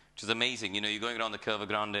was amazing. You know, you're going around the Curva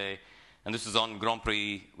Grande. And this was on Grand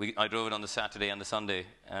Prix. I drove it on the Saturday and the Sunday.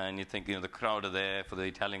 And you think, you know, the crowd are there for the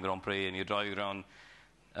Italian Grand Prix, and you're driving around.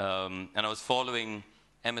 And I was following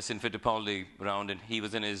Emerson Fittipaldi around, and he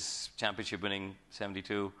was in his championship-winning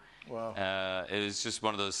 72. Wow. It was just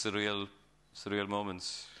one of those surreal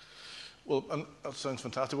moments. Well, and that sounds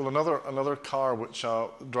fantastic. Well, another car which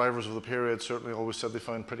drivers of the period certainly always said they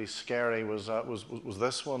found pretty scary was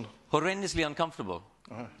this one. Horrendously uncomfortable.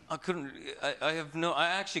 I couldn't. I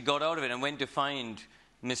actually got out of it and went to find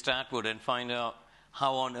Mr. Atwood and find out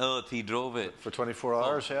how on earth he drove it for 24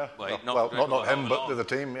 hours. Wait, not him, but the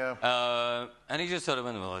team. Yeah. And he just sort of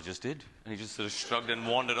went, "Well, I just did," and he just sort of shrugged and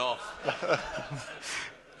wandered off.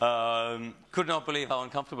 Could not believe how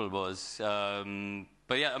uncomfortable it was.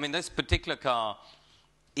 But yeah, I mean, this particular car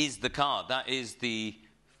is the car. That is the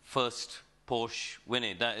first Porsche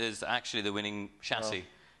winning. That is actually the winning chassis.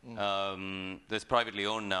 That's privately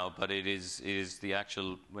owned now, but it is the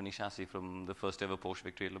actual winning chassis from the first ever Porsche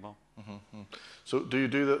victory at Le Mans. So do you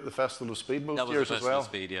do the Festival of Speed most years as well? That was the Festival of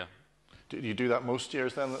Speed, yeah. Do you do that most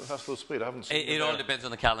years then, at the Festival of Speed? I haven't seen it all depends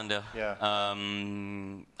on the calendar. Yeah.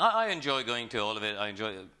 I enjoy going to all of it. I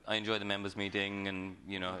enjoy the members meeting, and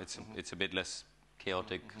you know, it's a bit less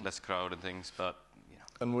chaotic, less crowd and things, but you know.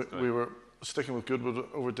 And we were sticking with Goodwood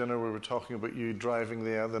over dinner. We were talking about you driving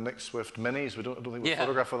the Nick Swift Minis. I don't think we have a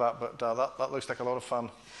photograph of that, but that looks like a lot of fun.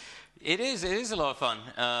 It is a lot of fun.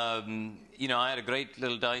 You know, I had a great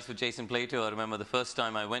little dice with Jason Plato. I remember the first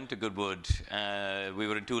time I went to Goodwood, we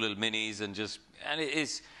were in two little minis and it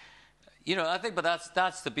is, you know, I think, but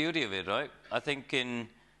that's the beauty of it, right? I think in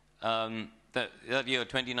that year,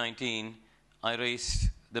 2019, I raced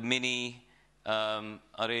the Mini, I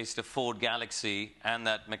raced a Ford Galaxy and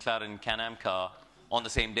that McLaren CanAM car on the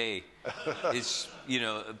same day. It's, you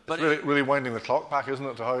know, but it's really winding the clock back, isn't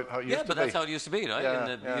it, to how it used to be? Yeah, but that's how it used to be, right?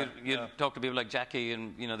 Yeah, you talk to people like Jackie,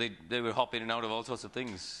 and you know they were hopping in and out of all sorts of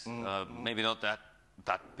things. Maybe not that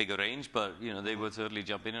big a range, but you know they would certainly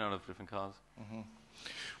jump in and out of different cars.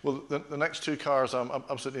 Well, the next two cars are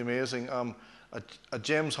absolutely amazing. A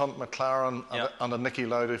James Hunt McLaren and a Niki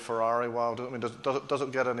Lauda Ferrari. Wow, I mean, does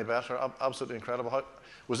it get any better? Absolutely incredible.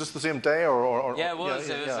 Was this the same day or yeah, it was.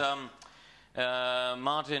 It was.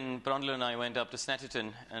 Martin Brundle and I went up to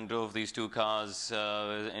Snetterton and drove these two cars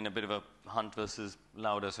in a bit of a Hunt versus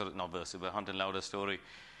Lauda, sort of, not versus, but Hunt and Lauda story.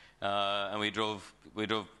 And we drove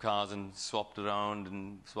cars and swapped around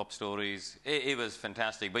and swapped stories. It was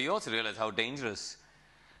fantastic. But you also realize how dangerous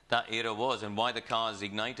that era was and why the cars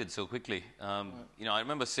ignited so quickly. You know, I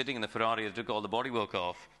remember sitting in the Ferrari that took all the bodywork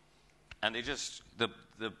off, and they just the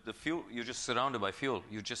fuel. You're just surrounded by fuel.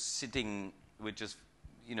 You're just sitting with just,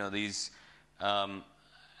 you know, these.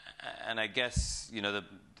 And I guess, you know,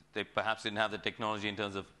 they perhaps didn't have the technology in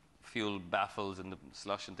terms of fuel baffles and the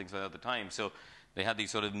slush and things like that at the time. So they had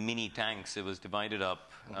these sort of mini tanks. It was divided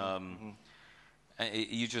up. And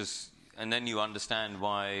then you understand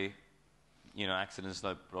why, you know, accidents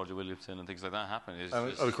like Roger Williamson and things like that happen. And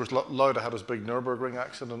of course, Lauda had his big Nürburgring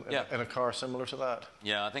accident in a car similar to that.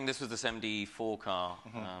 Yeah, I think this was the 74 car.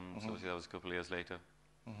 So obviously that was a couple of years later.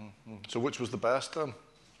 So which was the best then?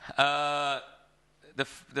 The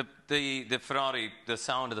Ferrari, the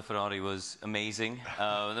sound of the Ferrari was amazing.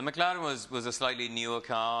 The McLaren was a slightly newer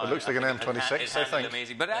car. It looks like an M26, I think.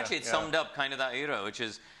 Amazing, but actually it summed up kind of that era, which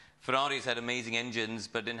is Ferraris had amazing engines,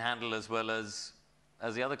 but didn't handle as well as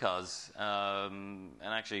the other cars. And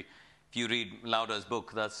actually, if you read Lauda's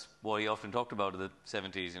book, that's what he often talked about in the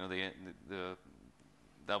 70s. You know,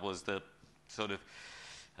 that was the sort of.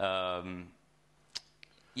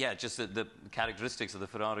 Just the characteristics of the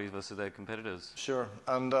Ferraris versus their competitors. Sure.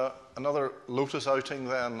 And another Lotus outing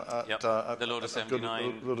then at the Lotus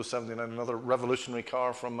 79. Lotus 79, another revolutionary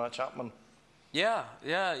car from Chapman. Yeah.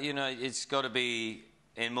 You know, it's got to be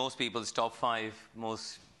in most people's top 5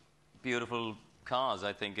 most beautiful cars,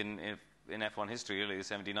 I think, in F1 history, really, the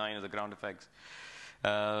 79 of the ground effects.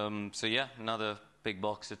 So, yeah, another big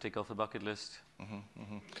box to tick off the bucket list.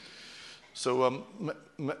 So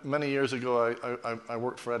many years ago, I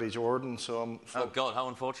worked for Eddie Jordan. So oh God, how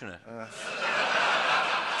unfortunate!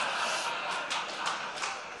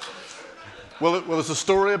 Well, there's a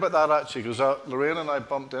story about that actually, because Lorraine and I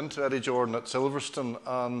bumped into Eddie Jordan at Silverstone,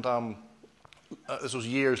 and this was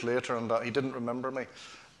years later, and he didn't remember me.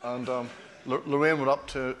 And Lorraine went up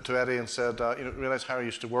to Eddie and said, "You know, realise Harry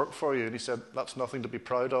used to work for you," and he said, "That's nothing to be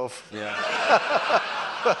proud of." Yeah.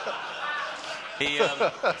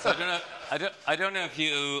 So I don't know if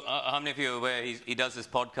how many of you are aware he does this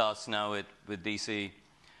podcast now with DC,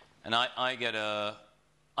 and I get a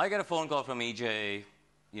phone call from EJ,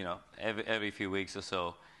 you know, every few weeks or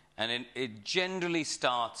so, and it generally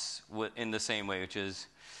starts in the same way, which is,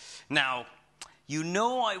 now, you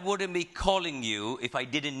know, I wouldn't be calling you if I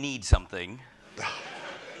didn't need something,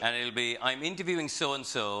 and it'll be, I'm interviewing so and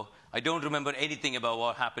so, I don't remember anything about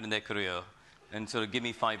what happened in their career. And sort of give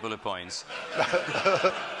me 5 bullet points.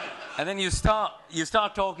 And then you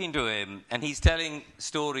start talking to him, and he's telling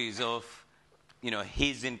stories of, you know,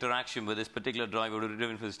 his interaction with this particular driver who had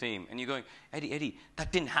driven for his team. And you're going, Eddie,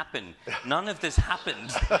 that didn't happen. None of this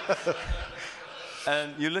happened.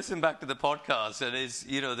 And you listen back to the podcast, and it's,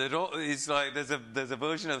 you know, it's like there's a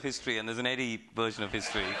version of history, and there's an Eddie version of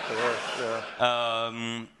history.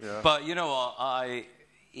 But you know what?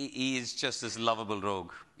 He is just this lovable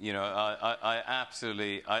rogue. You know, I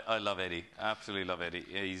absolutely love Eddie. Absolutely love Eddie.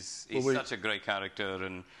 He's such a great character,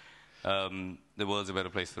 and the world's a better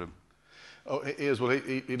place for him. Oh, he is. Well,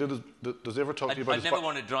 he did. Does he ever talk to you about? I never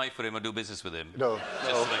want to drive for him or do business with him. No.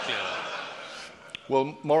 Just to be clear.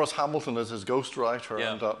 Well, Maurice Hamilton is his ghostwriter,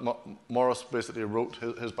 and Maurice basically wrote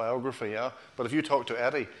his biography. Yeah, but if you talk to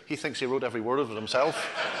Eddie, he thinks he wrote every word of it himself.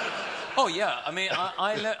 Oh yeah, I mean,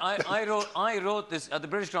 I wrote this at the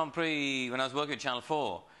British Grand Prix when I was working at Channel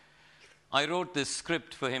 4. I wrote this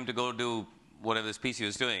script for him to go do whatever this piece he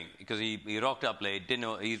was doing, because he rocked up late, didn't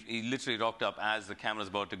know, he literally rocked up as the camera's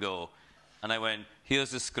about to go, and I went,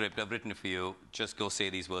 here's the script, I've written it for you, just go say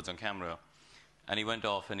these words on camera. And he went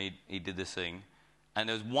off and he did this thing, and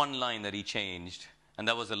there was one line that he changed, And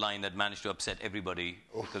that was a line that managed to upset everybody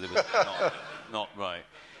because it was not right.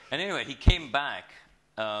 And anyway, he came back.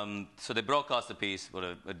 So they broadcast the piece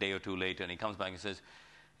a day or two later, and he comes back and says,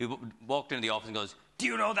 he walked into the office and goes, "Do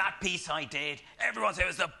you know that piece I did? Everyone said it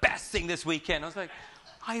was the best thing this weekend." I was like,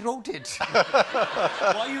 "I wrote it.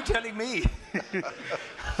 Why are you telling me?"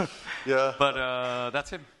 Yeah. But that's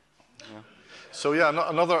him. Yeah. So yeah,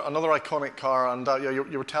 another iconic car, and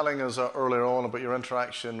you were telling us earlier on about your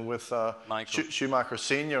interaction with Schumacher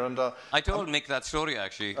Senior, and I told Mick that story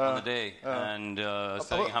actually on the day, and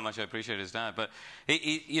saying how much I appreciate his dad. But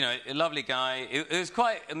he you know, a lovely guy. It was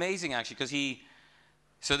quite amazing actually, because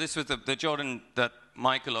so this was the Jordan that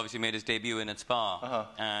Michael obviously made his debut in at Spa,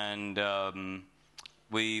 and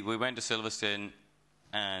we went to Silverstone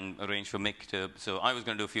and arranged for Mick to. So I was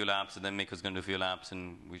going to do a few laps, and then Mick was going to do a few laps,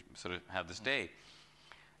 and we sort of had this day.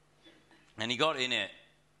 And he got in it,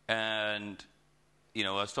 and you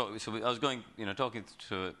know, I was going, you know, talking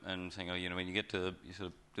to it and saying, "Oh, you know, when you get to you sort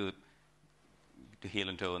of do the heel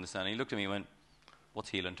and toe and this," and he looked at me and went, "What's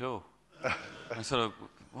heel and toe?" I sort of,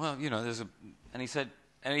 well, you know, and he said,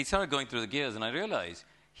 and he started going through the gears, and I realized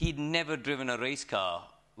he'd never driven a race car,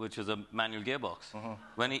 which was a manual gearbox.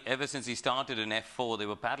 Ever since he started in F4, they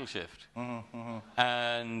were paddle shift.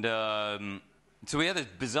 And so we had this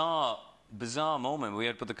bizarre moment. We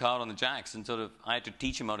had put the car on the jacks, and sort of I had to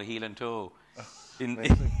teach him how to heel and toe in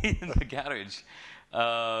the garage.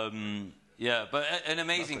 Yeah, but an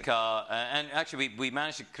amazing car. And actually, we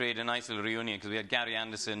managed to create a nice little reunion because we had Gary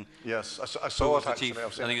Anderson. Yes, I saw it actually. I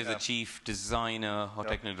think he was the chief designer or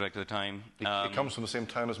technical director at the time. He comes from the same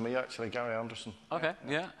town as me, actually, Gary Anderson. Okay,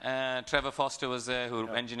 yeah. Trevor Foster was there, who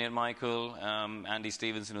engineered Michael. Andy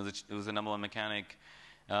Stevenson, who was the #1 mechanic.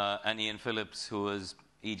 And Ian Phillips, who was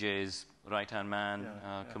EJ's right-hand man,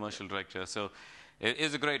 commercial director. So it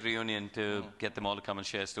was a great reunion to get them all to come and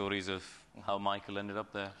share stories of how Michael ended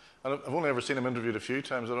up there. And I've only ever seen him interviewed a few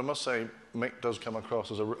times, but I must say Mick does come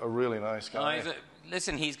across as a really nice guy.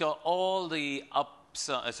 Listen, he's got all the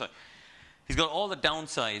he's got all the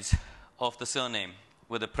downsides of the surname,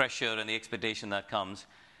 with the pressure and the expectation that comes,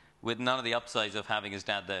 with none of the upsides of having his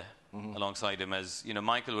dad there alongside him. As you know,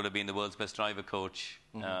 Michael would have been the world's best driver coach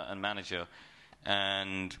and manager,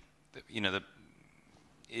 and you know,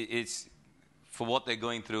 it's for what they're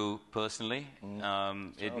going through personally.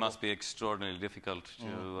 It must be extraordinarily difficult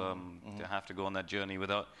to have to go on that journey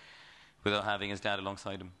without having his dad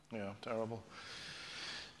alongside him. Yeah, terrible.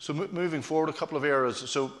 So moving forward a couple of eras,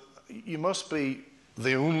 so you must be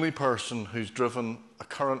the only person who's driven a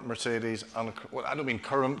current Mercedes and well, I don't mean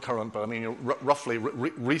current, but I mean roughly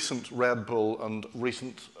recent Red Bull and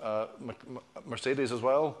recent Mercedes as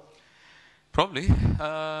well. Probably.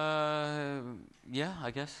 Yeah,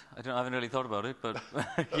 I guess. I haven't really thought about it, but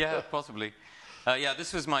yeah, possibly. Yeah,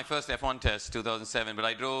 this was my first F1 test, 2007, but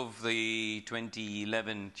I drove the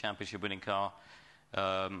 2011 championship-winning car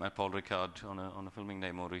at Paul Ricard on a filming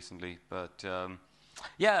day more recently. But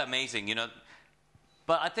yeah, amazing, you know.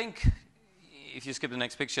 But I think if you skip the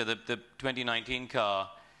next picture, the 2019 car,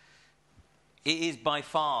 it is by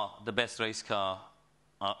far the best race car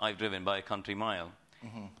I've driven by a country mile.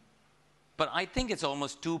 But I think it's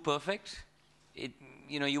almost too perfect.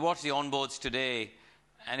 You know, you watch the onboards today,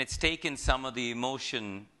 and it's taken some of the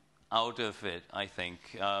emotion out of it, I think.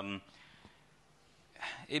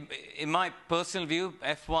 In my personal view,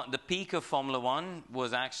 F1, the peak of Formula One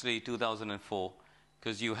was actually 2004,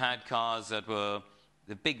 because you had cars that were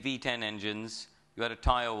the big V10 engines, you had a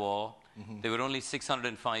tire war, they were only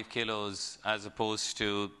 605 kilos, as opposed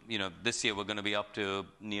to, you know, this year we're going to be up to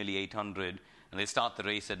nearly 800, and they start the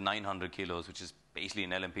race at 900 kilos, which is basically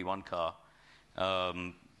an LMP1 car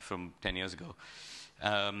from 10 years ago.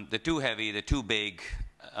 They're too heavy, they're too big,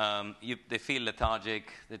 they feel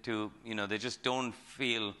lethargic, they just don't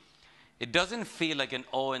feel, it doesn't feel like an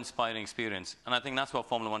awe-inspiring experience, and I think that's what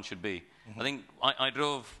Formula One should be. I think I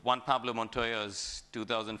drove Juan Pablo Montoya's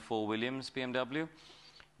 2004 Williams BMW,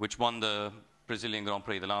 which won the Brazilian Grand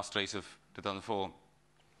Prix, the last race of 2004.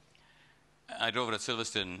 I drove it at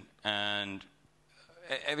Silverstone, and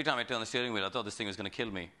every time I turned the steering wheel, I thought this thing was going to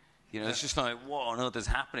kill me. You know, it's just like, what on earth is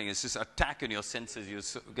happening? It's just attacking your senses.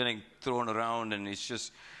 You're getting thrown around, and it's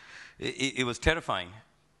just, it was terrifying.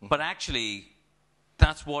 But actually,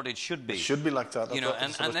 that's what it should be. It should be like that. You know,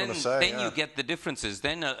 and then you get the differences.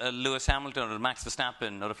 Then a Lewis Hamilton or a Max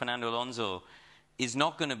Verstappen or a Fernando Alonso is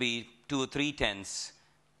not going to be 2 or 3 tenths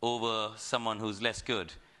over someone who's less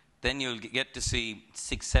good. Then you'll get to see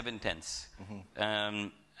 6, 7 tenths.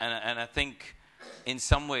 And I think in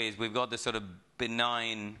some ways we've got this sort of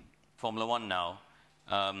benign Formula One now.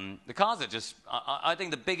 The cars are just, I think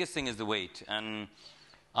the biggest thing is the weight. And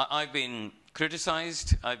I've been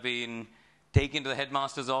criticized. I've been taken to the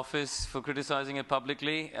headmaster's office for criticizing it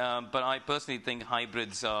publicly. But I personally think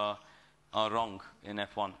hybrids are wrong in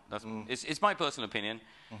F1. It's my personal opinion.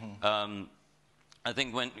 I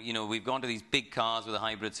think when we've gone to these big cars with the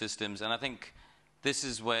hybrid systems, and I think this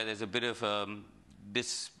is where there's a bit of the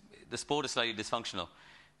sport is slightly dysfunctional.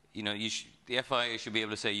 The FIA should be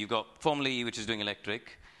able to say you've got Formula E, which is doing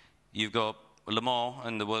electric, you've got Le Mans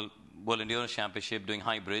and the World Endurance Championship doing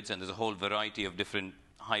hybrids, and there's a whole variety of different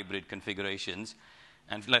hybrid configurations,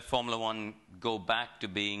 and let Formula One go back to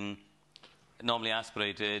being normally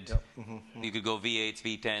aspirated. Yep. You could go V8s,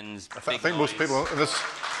 V10s. I think most people in this.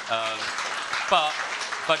 But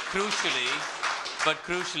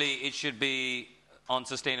crucially, it should be on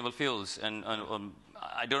sustainable fuels. And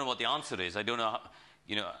I don't know what the answer is. I don't know.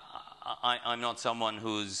 I'm not someone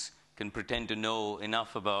who's can pretend to know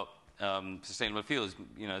enough about sustainable fuels.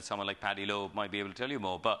 Someone like Paddy Lowe might be able to tell you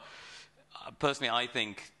more. But personally, I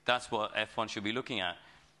think that's what F1 should be looking at.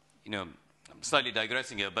 I'm slightly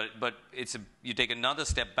digressing here, but you take another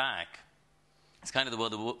step back. It's kind of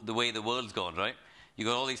the way the world's gone, right? You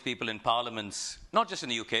got all these people in parliaments, not just in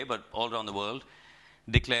the UK, but all around the world,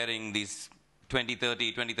 declaring these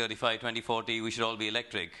 2030, 2035, 2040, we should all be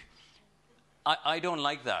electric. I don't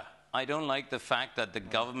like that. I don't like the fact that the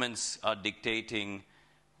governments are dictating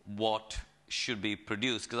what should be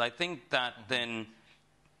produced, because I think that then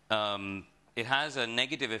it has a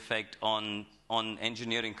negative effect on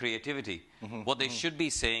engineering creativity. What they should be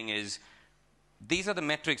saying is, these are the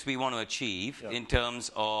metrics we want to achieve in terms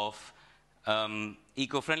of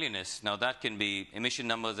eco-friendliness. Now, that can be emission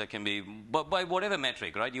numbers, that can be by whatever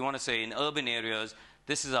metric, right? You want to say in urban areas,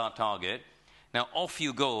 this is our target. Now, off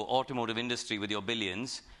you go, automotive industry with your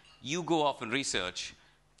billions. You go off and research.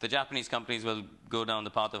 The Japanese companies will go down the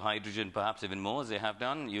path of hydrogen, perhaps even more, as they have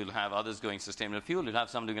done. You'll have others going sustainable fuel. You'll have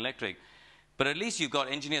some doing electric. But at least you've got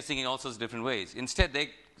engineers thinking all sorts of different ways. Instead,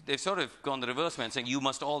 they've sort of gone the reverse way and saying, you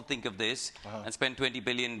must all think of this and spend 20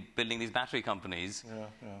 billion building these battery companies.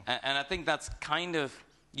 And I think that's kind of,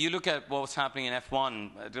 you look at what's happening in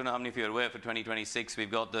F1, I don't know how many of you are aware, for 2026,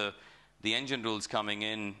 we've got the engine rules coming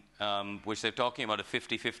in, which they're talking about a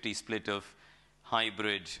 50-50 split of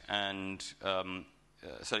hybrid and,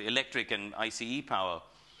 electric and ICE power.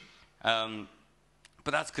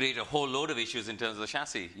 But that's created a whole load of issues in terms of the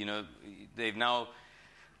chassis.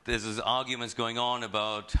 There's these arguments going on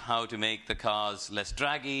about how to make the cars less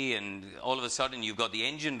draggy, and all of a sudden you've got the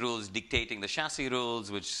engine rules dictating the chassis rules,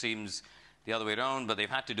 which seems the other way around, but they've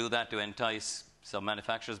had to do that to entice some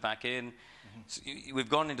manufacturers back in. So we've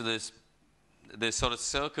gone into this sort of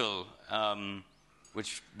circle,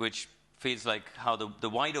 which feels like how the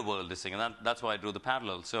wider world is thinking, and that's why I drew the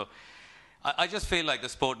parallel. So I just feel like the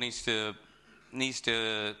sport needs to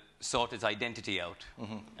sort its identity out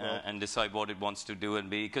and decide what it wants to do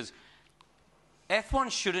and be. Because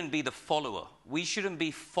F1 shouldn't be the follower. We shouldn't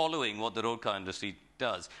be following what the road car industry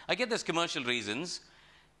does. I get there's commercial reasons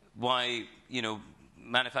why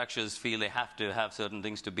manufacturers feel they have to have certain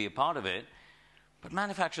things to be a part of it, but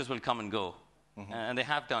manufacturers will come and go, and they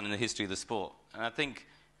have done in the history of the sport. And I think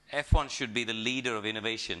F1 should be the leader of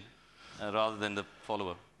innovation rather than the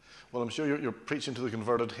follower. Well, I'm sure you're preaching to the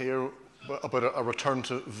converted here about a return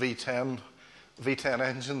to V10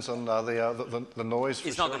 engines and the noise.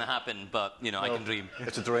 It's not going to happen, but I can dream.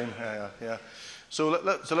 It's a dream. Yeah. So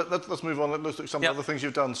let's move on. Let's look at some of the other things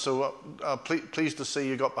you've done. So pleased to see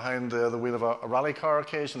you got behind the wheel of a rally car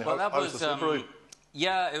occasionally. Well, that was the Subaru?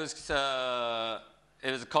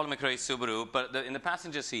 It was a Colin McRae Subaru, but in the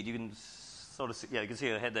passenger seat you can sort of see, you can see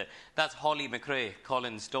her head there. That's Holly McRae,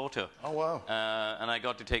 Colin's daughter. Oh wow! And I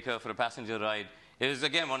got to take her for a passenger ride. It was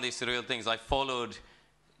again one of these surreal things. I followed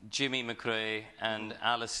Jimmy McRae and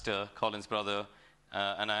Alistair, Colin's brother,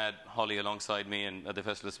 and I had Holly alongside me, and at the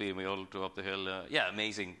Festival of Speed, and we all drove up the hill.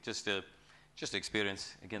 Amazing. Just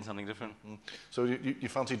experience, again, something different. So you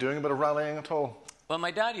fancy doing a bit of rallying at all? Well,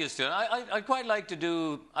 my dad used to. I'd quite like to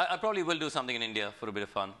do, I probably will do something in India for a bit of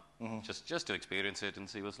fun, just to experience it and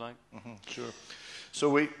see what it's like. Sure. So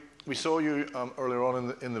we saw you earlier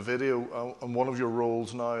on in the video, and one of your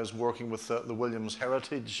roles now is working with the Williams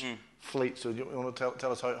Heritage fleet. So you want to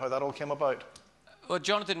tell us how that all came about? Well,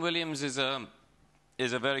 Jonathan Williams is a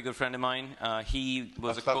very good friend of mine. He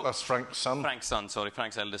was that's Frank's son?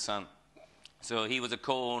 Frank's eldest son. So he was a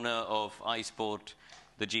co-owner of iSport,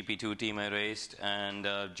 the GP2 team I raced, and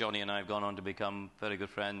Johnny and I have gone on to become very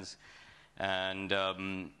good friends. And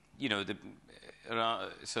around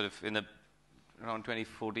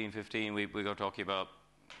 2014-15, we got talking about,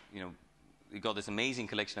 we got this amazing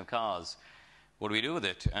collection of cars. What do we do with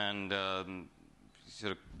it? And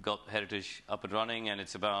sort of got Heritage up and running, and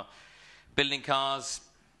it's about building cars,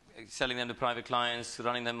 selling them to private clients,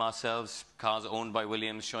 running them ourselves, cars owned by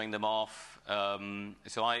Williams, showing them off. So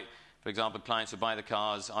for example, clients who buy the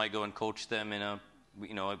cars, I go and coach them I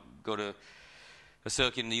go to a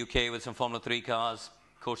circuit in the UK with some Formula 3 cars,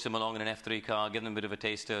 coach them along in an F3 car, give them a bit of a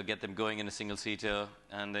taster, get them going in a single-seater,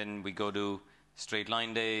 and then we go to straight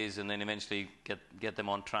line days, and then eventually get them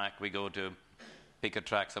on track. We go to pick a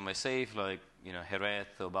track somewhere safe, like Jerez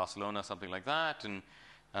or Barcelona, something like that, and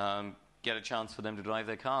get a chance for them to drive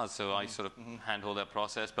their cars. So I sort of handhold that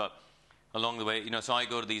process, but along the way, so I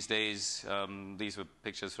go to these days. These were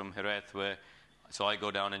pictures from Jerez, so I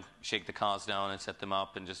go down and shake the cars down and set them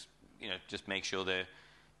up, and just make sure they're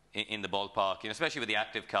in the ballpark. Especially with the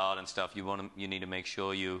active car and stuff, you need to make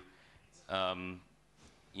sure the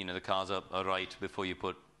cars are right before you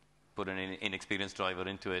put an inexperienced driver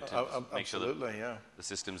into it. Make sure that the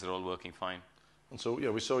systems are all working fine. And so,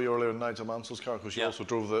 we saw you earlier in Nigel Mansell's car, because you also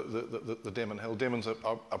drove the Damon Hill. Damon's a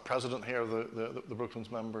president here of the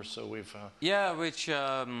Brooklands members, so we've... which,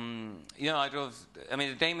 I drove... I mean,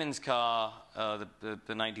 the Damon's car,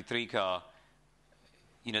 the 93 car,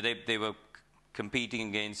 they were competing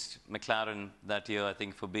against McLaren that year, I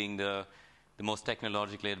think, for being the most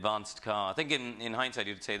technologically advanced car. I think in hindsight,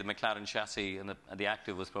 you'd say the McLaren chassis and the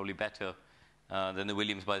Active was probably better than the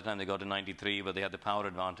Williams by the time they got to 93, but they had the power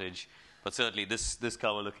advantage. But certainly this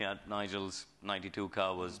car we're looking at, Nigel's 92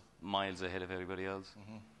 car, was miles ahead of everybody else.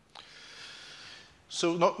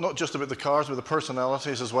 So not just about the cars, but the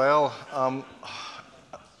personalities as well.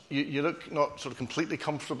 You look not sort of completely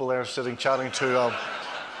comfortable there, sitting chatting to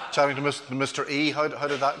Mr. E. How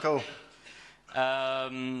did that go?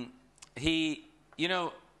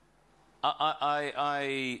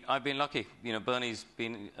 I've been lucky. Bernie's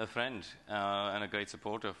been a friend and a great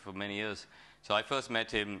supporter for many years. So I first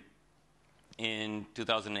met him in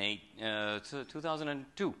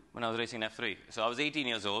 2002 when I was racing F3. So I was 18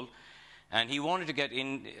 years old, and he wanted to get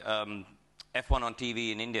in F1 on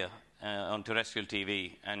TV in India, on terrestrial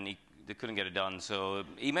TV, and they couldn't get it done. So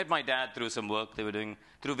he met my dad through some work they were doing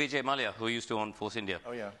through Vijay Mallya, who used to own Force India.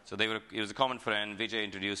 Oh, yeah. So it was a common friend. Vijay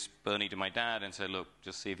introduced Bernie to my dad and said, look,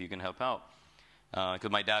 just see if you can help out.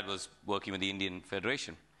 Because my dad was working with the Indian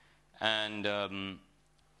Federation. And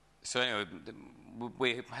so anyway,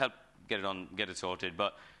 we helped get it sorted.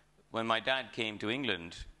 But when my dad came to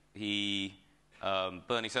England,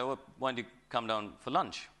 Bernie said, well, why don't you come down for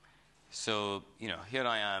lunch? So, here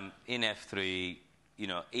I am in F3,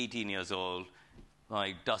 18 years old.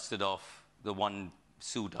 I dusted off the one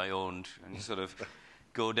suit I owned, and you sort of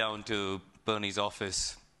go down to Bernie's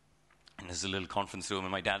office, and there's a little conference room,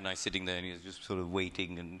 and my dad and I sitting there, and he's just sort of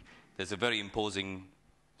waiting, and there's a very imposing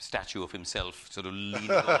statue of himself sort of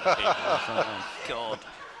leaning on the table. Oh, God.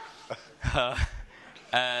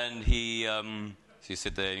 And so you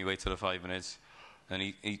sit there, and you wait sort of 5 minutes, and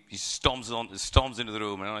he storms into the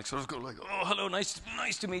room, and I sort of go like, oh, hello, nice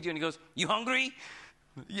to meet you. And he goes, you hungry?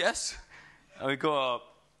 Yes. And we go up,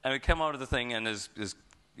 and we come out of the thing, and there's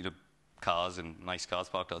cars and nice cars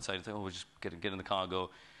parked outside. I think, we'll just get in the car, go.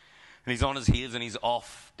 And he's on his heels, and he's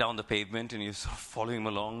off down the pavement, and he's sort of following him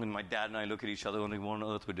along. And my dad and I look at each other, wondering what on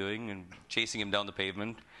earth we're doing, and chasing him down the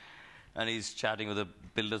pavement. And he's chatting with the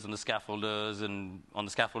builders and the scaffolders, and on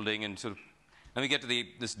the scaffolding, and sort of. And we get to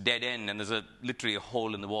this dead end, and there's literally a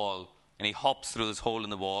hole in the wall. And he hops through this hole in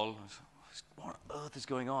the wall. What on earth is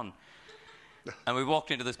going on? And we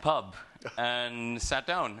walked into this pub and sat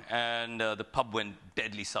down, and the pub went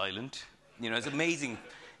deadly silent. It's amazing.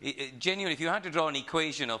 Genuinely, if you had to draw an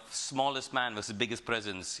equation of smallest man versus biggest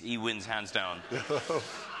presence, he wins hands down.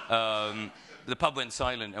 The pub went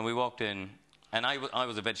silent, and we walked in, and I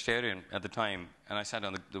was a vegetarian at the time, and I sat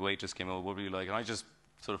down, the waitress came over, what would you like? And I just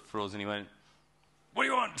sort of froze, and he went, what do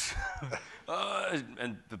you want?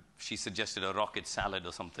 She suggested a rocket salad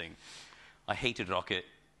or something. I hated rocket.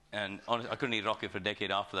 And honestly, I couldn't eat rocket for a decade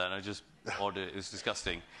after that. And I just ordered it. It was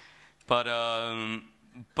disgusting. But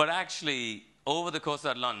actually, over the course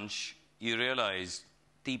of that lunch, you realize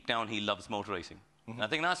deep down he loves motor racing. And I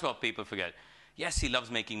think that's what people forget. Yes, he loves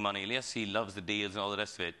making money. Yes, he loves the deals and all the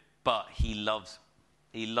rest of it. But he loved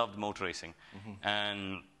motor racing.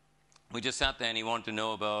 And we just sat there, and he wanted to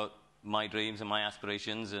know about my dreams and my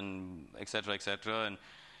aspirations, and et cetera, et cetera.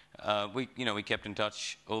 And we kept in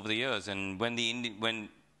touch over the years. And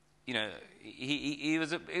he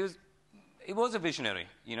was a visionary,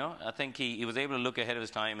 I think he was able to look ahead of his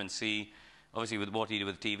time and see, obviously with what he did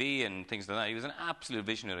with TV and things like that, he was an absolute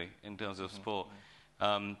visionary in terms of sport.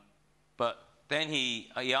 But then he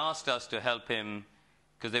asked us to help him,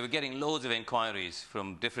 because they were getting loads of inquiries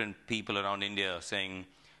from different people around India saying,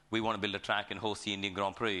 we want to build a track and host the Indian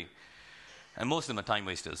Grand Prix. And most of them are time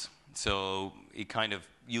wasters. So he kind of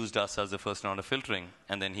used us as the first round of filtering.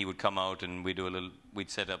 And then he would come out and we'd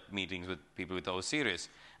set up meetings with people who thought was serious.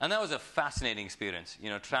 And that was a fascinating experience, you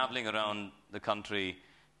know, traveling around the country,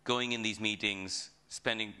 going in these meetings,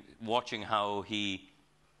 watching how he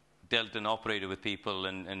dealt and operated with people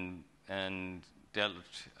and dealt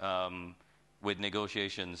with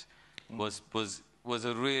negotiations was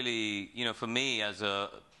a really, you know, for me as a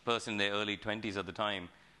person in their early 20s at the time,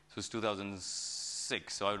 this was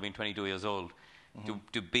 2006, so I would have been 22 years old,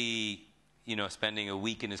 to be, you know, spending a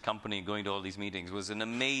week in his company, going to all these meetings, was an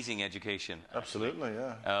amazing education. Absolutely,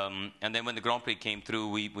 yeah. And then when the Grand Prix came through,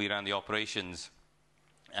 we ran the operations.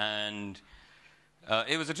 And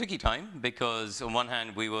it was a tricky time because on one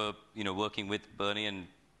hand, we were, you know, working with Bernie and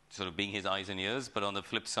sort of being his eyes and ears. But on the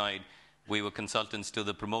flip side, we were consultants to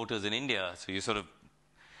the promoters in India. So you sort of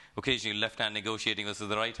occasionally left hand negotiating versus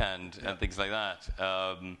the right hand and things like that.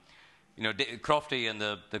 You know, Crofty and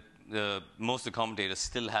most of the commentators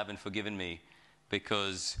still haven't forgiven me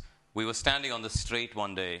because we were standing on the straight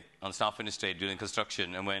one day, on Star Finish Straight during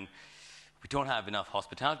construction, and when we don't have enough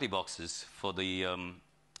hospitality boxes for the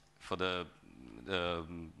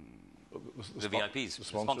VIPs, the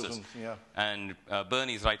sponsors. Yeah. And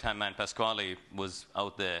Bernie's right-hand man, Pasquale, was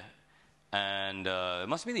out there. And it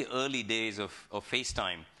must have been the early days of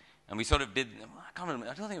FaceTime. And we sort of did, I can't remember,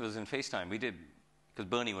 I don't think it was in FaceTime. We did, because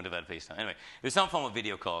Bernie wouldn't have had FaceTime. Anyway, it was some form of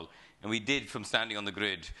video call. And we did from standing on the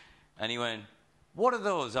grid. And he went, what are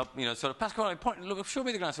those? Up, you know, sort of, Pasquale, look, show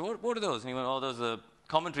me the glass. What are those? And he went, oh, those are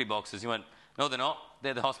commentary boxes. He went, no, they're not.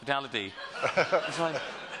 They're the hospitality. It's like,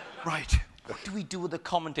 right. What do we do with the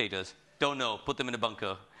commentators? Don't know. Put them in a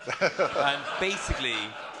bunker. And basically,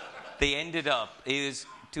 they ended up, it was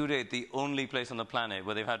to date the only place on the planet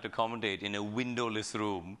where they've had to commentate in a windowless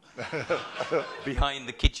room behind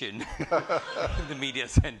the kitchen in the media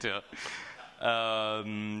center.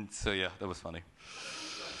 So yeah, that was funny.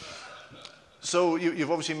 So you've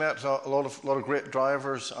obviously met a lot of great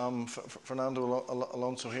drivers. Fernando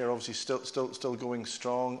Alonso here, obviously still going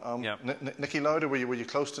strong. Yeah. Niki Lauda, were you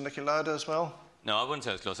close to Niki Lauda as well? No, I wouldn't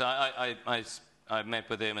say I was close. I met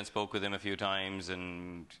with him and spoke with him a few times,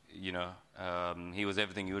 and you know, he was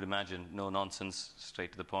everything you would imagine. No nonsense,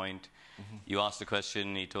 straight to the point. You asked a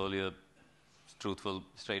question, he told you a truthful,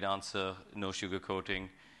 straight answer, no sugarcoating.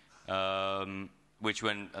 Which,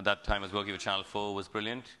 when at that time I was working with Channel 4, was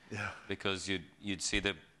brilliant. Yeah. Because you'd see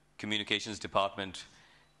the communications department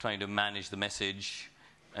trying to manage the message,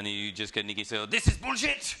 and then you just get Nicky say, oh, "This is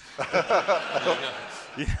bullshit,"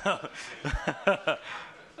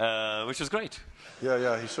 which was great.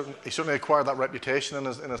 Yeah. He certainly acquired that reputation in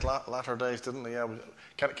his latter days, didn't he? Yeah.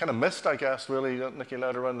 Kind of missed, I guess, really, Niki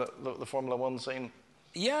Lauda around the Formula One scene.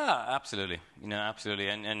 Yeah, absolutely. You know, absolutely.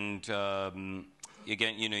 And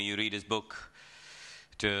again, you know, you read his book.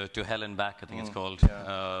 To Hell and Back, I think it's called.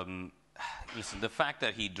 Yeah. Listen, the fact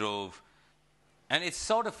that he drove, and it's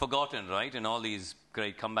sort of forgotten, right, in all these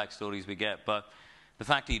great comeback stories we get, but the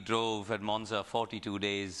fact he drove at Monza 42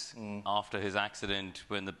 days after his accident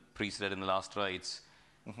when the priest led in the last rites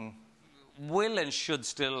will and should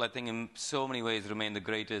still, I think, in so many ways remain the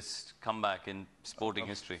greatest comeback in sporting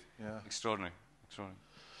history. Yeah. Extraordinary.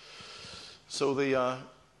 So the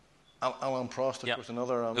Alain Prost, of course,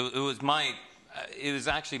 another... It was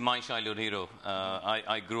actually my childhood hero.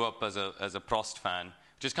 I grew up as a Prost fan,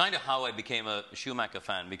 which is kind of how I became a Schumacher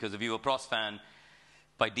fan, because if you were a Prost fan,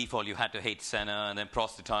 by default you had to hate Senna, and then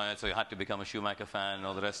Prost retired, so you had to become a Schumacher fan and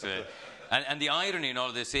all the rest of it. And the irony in all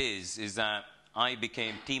of this is that I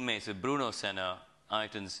became teammates with Bruno Senna,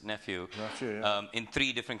 Ayrton's nephew, in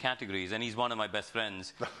 3 different categories, and he's one of my best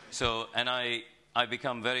friends. So, and I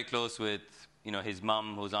become very close with, you know, his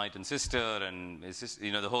mum, who's Ayrton's sister, and his sister,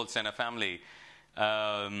 you know, the whole Senna family.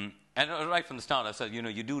 And right from the start, I said, you know,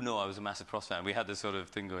 you do know I was a massive Prost fan. We had this sort of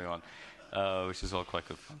thing going on, which is all quite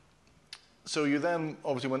good fun. So you then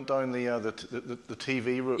obviously went down the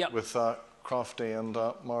TV route with Crofty and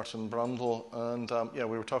Martin Brundle, and yeah,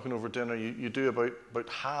 we were talking over dinner. You do about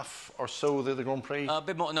half or so the Grand Prix. A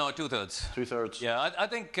bit more, no, 2/3. 2/3. Yeah, I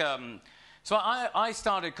think. So I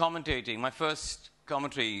started commentating. My first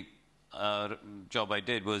commentary job I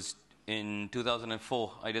did was in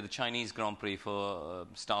 2004. I did the Chinese Grand Prix for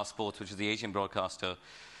Star Sports, which is the Asian broadcaster.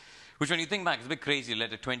 Which, when you think back, it's a bit crazy to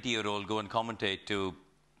let a 20-year-old go and commentate to,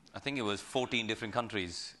 I think it was 14 different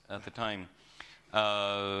countries at the time,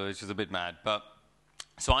 which was a bit mad. But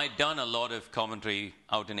so I'd done a lot of commentary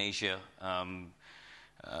out in Asia,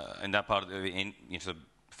 in that part of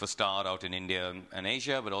for Star out in India and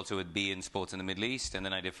Asia, but also with beIN Sports in the Middle East, and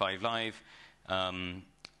then I did 5 Live.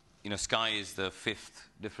 Sky is the 5th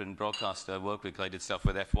different broadcaster I worked with. I did stuff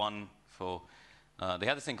with F1 for. They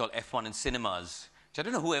had this thing called F1 in cinemas, which I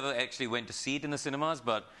don't know whoever actually went to see it in the cinemas,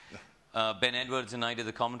 but Ben Edwards and I did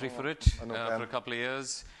the commentary for it for a couple of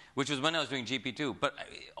years, which was when I was doing GP2. But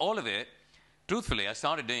all of it, truthfully, I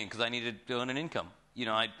started doing because I needed to earn an income.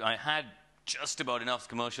 I had just about enough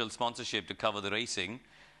commercial sponsorship to cover the racing,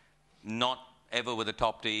 not ever with a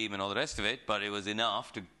top team and all the rest of it, but it was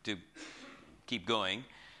enough to keep going.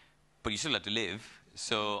 But you still had to live.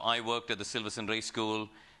 So I worked at the Silverstone Race School.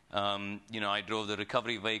 I drove the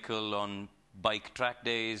recovery vehicle on bike track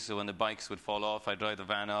days. So when the bikes would fall off, I'd drive the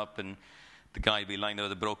van up and the guy would be lying there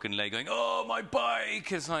with a broken leg going, "Oh, my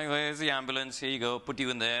bike!" It's like, "Where's the ambulance? Here you go. Put you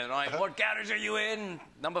in there. Right, what garage are you in?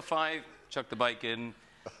 Number 5. Chuck the bike in,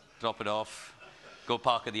 drop it off, go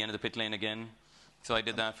park at the end of the pit lane again." So I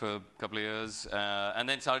did that for a couple of years. And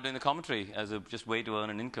then started doing the commentary as a just way to earn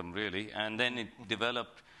an income, really. And then it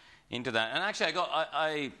developed into that. And actually,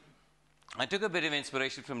 I took a bit of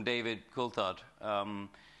inspiration from David Coulthard,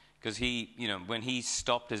 because he, when he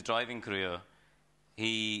stopped his driving career,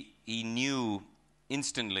 he knew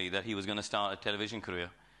instantly that he was going to start a television career.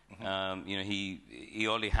 He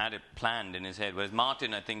already had it planned in his head. Whereas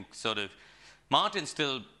Martin, I think, Martin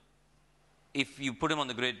still, if you put him on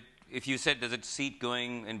the grid, if you said there's a seat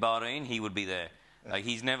going in Bahrain, he would be there. Yeah. Like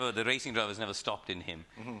the racing driver's never stopped in him.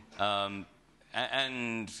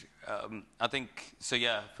 I think, so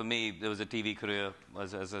yeah, for me, there was a TV career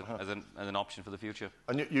as an option for the future.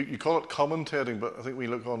 And you call it commentating, but I think we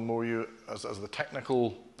look on more you as the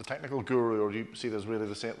technical guru, or do you see it as really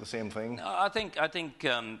the same thing? No, I think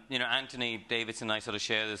Anthony Davidson and I sort of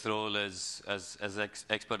share this role as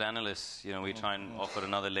expert analysts. We try and offer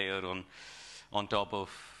another layer on top of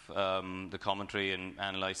the commentary and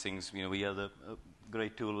analyze things. We have a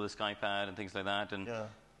great tool with a SkyPad and things like that. And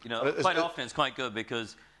quite often it's quite good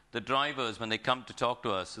because the drivers, when they come to talk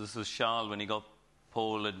to us, this was Charles when he got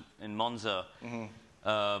pole in Monza,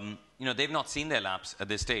 they've not seen their laps at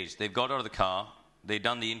this stage. They've got out of the car, they've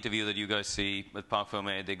done the interview that you guys see with Parc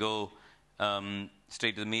Fermé, they go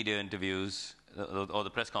straight to the media interviews, or the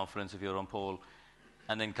press conference if you're on pole,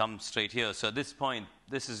 and then come straight here. So at this point,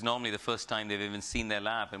 this is normally the first time they've even seen their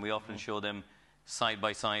lap, and we often show them side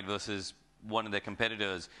by side versus one of their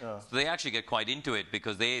competitors. Yeah. So they actually get quite into it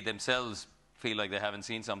because they themselves feel like they haven't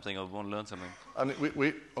seen something or want to learn something. And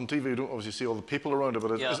we on TV, you don't obviously see all the people around it,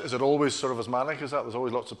 but is it always sort of as manic as that? There's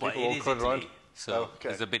always lots of people all crowded around? So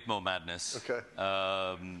there's a bit more madness.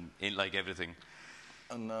 In like everything.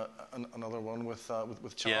 And another one with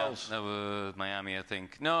Charles. Yeah, that was Miami, I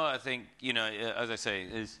think. No, I think, as I say,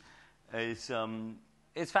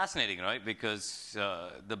 it's fascinating, right? Because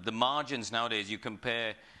the margins nowadays, you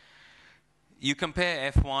compare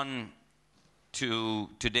F1 to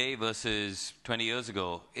today versus 20 years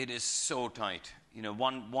ago, it is so tight.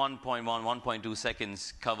 1.1, 1.2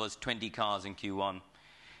 seconds covers 20 cars in Q1.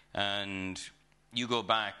 And you go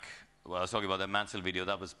back, well, I was talking about that Mansell video,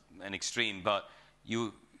 that was an extreme, but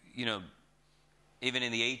you know, even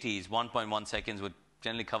in the 80s, 1.1 seconds would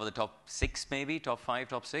generally cover the top 6 maybe, top 5,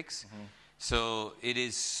 top 6. So it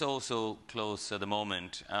is so close at the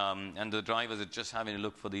moment. And the drivers are just having to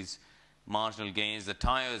look for these marginal gains. The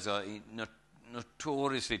tires are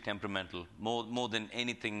notoriously temperamental, more than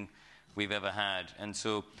anything we've ever had. And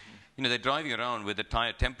so, they're driving around with the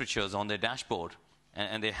tire temperatures on their dashboard,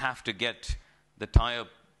 and they have to get the tire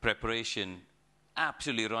preparation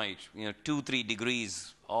absolutely right. 2-3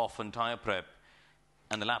 degrees off on tire prep,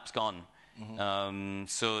 and the lap's gone.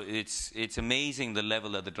 So it's amazing the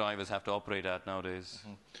level that the drivers have to operate at nowadays.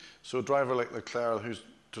 So a driver like Leclerc, who's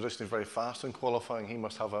traditionally very fast in qualifying, he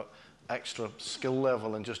must have a extra skill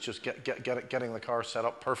level and just getting the car set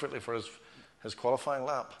up perfectly for his qualifying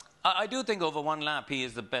lap. I do think over one lap he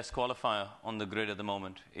is the best qualifier on the grid at the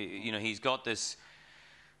moment. He's got this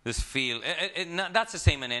feel. That's the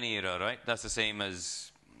same in any era, right? That's the same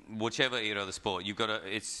as whichever era of the sport. You've got to.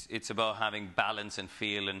 It's about having balance and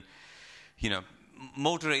feel, and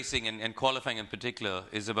motor racing and qualifying in particular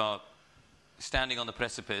is about standing on the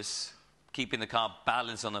precipice, keeping the car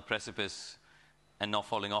balanced on the precipice, and not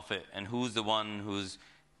falling off it. And who's the one who's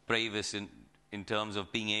bravest in terms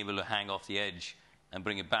of being able to hang off the edge and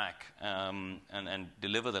bring it back and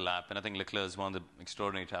deliver the lap. And I think Leclerc is one of the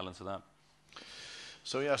extraordinary talents of that.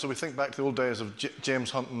 So we think back to the old days of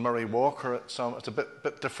James Hunt and Murray Walker. It's a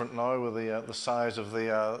bit different now with the size of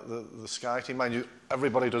the Sky team. Mind you,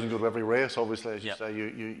 everybody doesn't go to every race, obviously, as you say.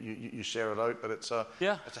 You share it out, but it's a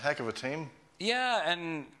heck of a team. Yeah,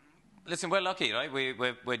 and listen, we're lucky, right?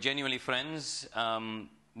 We're genuinely friends.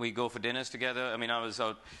 We go for dinners together. I mean,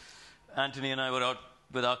 Anthony and I were out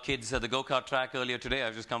with our kids at the go-kart track earlier today.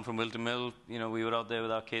 I've just come from Wilton Mill. You know, we were out there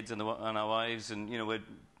with our kids and our wives, and you know,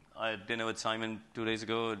 I had dinner with Simon 2 days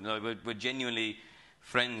ago. And, we're genuinely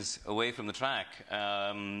friends away from the track,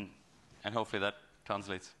 and hopefully that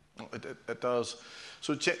translates. It does.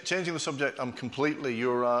 So changing the subject completely,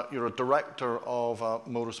 you're a director of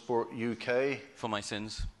Motorsport UK. For my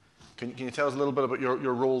sins. Can you tell us a little bit about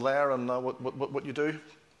your role there and what you do?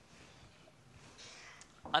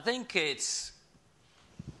 I think it's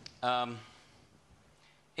a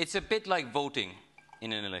bit like voting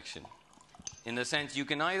in an election. In the sense, you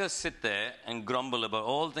can either sit there and grumble about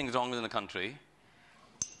all the things wrong in the country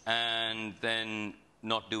and then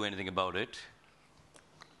not do anything about it,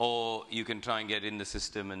 or you can try and get in the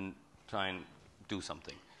system and try and do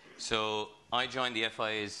something. So I joined the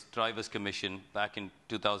FIA's Drivers' Commission back in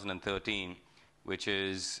 2013, which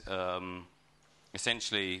is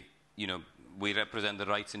essentially, you know, we represent the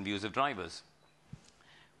rights and views of drivers.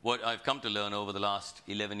 What I've come to learn over the last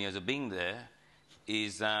 11 years of being there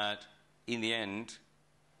is that, in the end,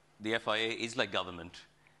 the FIA is like government.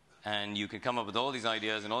 And you can come up with all these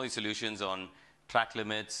ideas and all these solutions on track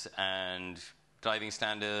limits and driving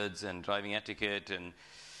standards and driving etiquette and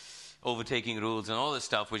overtaking rules and all this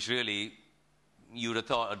stuff, which really you would have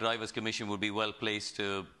thought a drivers' commission would be well placed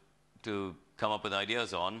to come up with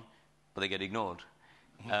ideas on, but they get ignored.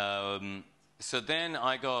 So then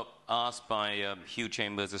I got asked by Hugh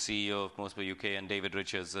Chambers, the CEO of Motorsport UK, and David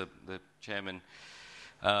Richards, the chairman,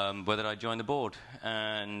 whether I'd join the board.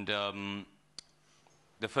 And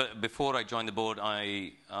before I joined the board,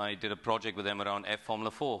 I did a project with them around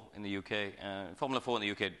Formula 4 in the UK. Formula 4 in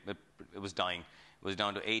the UK, it was dying. It was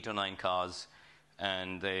down to 8 or 9 cars.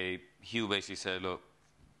 And Hugh basically said, look,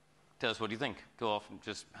 tell us what you think. Go off and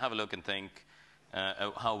just have a look and think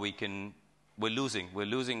how we can... We're losing. We're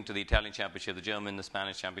losing to the Italian championship, the German, the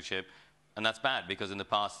Spanish championship. And that's bad, because in the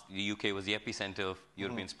past, the UK was the epicenter of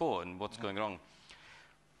European sport, and what's going wrong?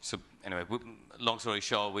 So anyway, long story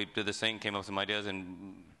short, we did this thing, came up with some ideas,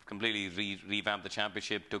 and completely revamped the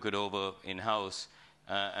championship, took it over in-house,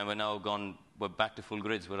 and we're back to full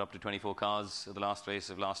grids. We're up to 24 cars at the last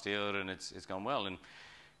race of last year, and it's gone well.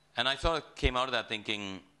 And I sort of came out of that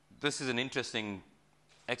thinking, this is an interesting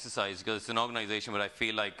exercise, because it's an organization where I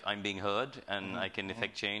feel like I'm being heard, and I can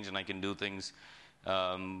effect change, and I can do things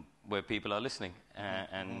where people are listening.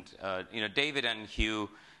 You know, David and Hugh,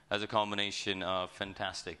 as a combination, are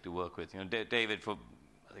fantastic to work with. You know, David,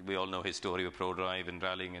 I think we all know his story with ProDrive and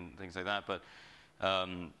rallying and things like that, but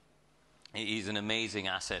he's an amazing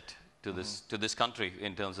asset to this country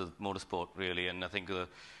in terms of motorsport, really, and I think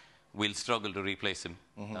we'll struggle to replace him.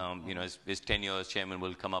 You know, his tenure as chairman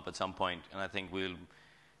will come up at some point, and I think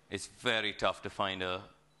it's very tough to find a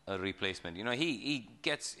replacement. You know, he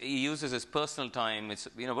uses his personal time.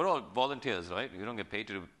 You know, we're all volunteers, right? We don't get paid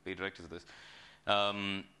to be directors of this.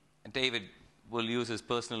 David will use his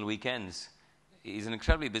personal weekends. He's an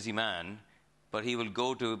incredibly busy man, but he will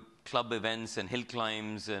go to club events and hill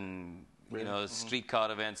climbs and you know,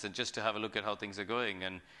 streetcar events, and just to have a look at how things are going.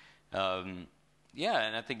 And yeah,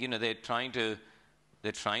 and I think, you know, they're trying to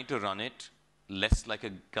run it less like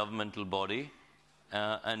a governmental body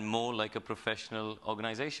and more like a professional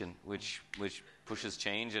organization, which pushes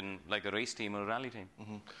change, and like a race team or a rally team.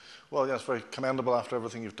 Well, yeah, it's very commendable after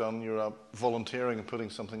everything you've done. You're volunteering and putting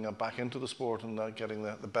something back into the sport and getting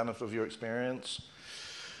the benefit of your experience.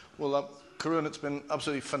 Well, Karun, it's been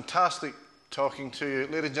absolutely fantastic talking to you.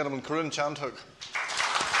 Ladies and gentlemen, Karun Chandhok.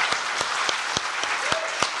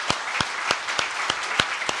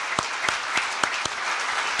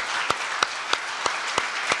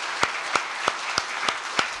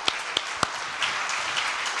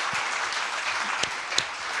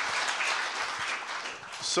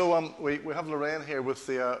 So we have Lorraine here with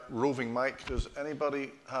the roving mic. Does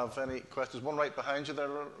anybody have any questions? One right behind you there,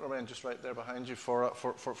 Lorraine, just right there behind you for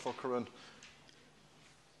Karun.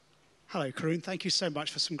 Hello, Karun. Thank you so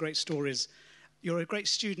much for some great stories. You're a great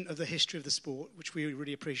student of the history of the sport, which we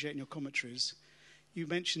really appreciate in your commentaries. You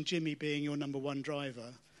mentioned Jimmy being your #1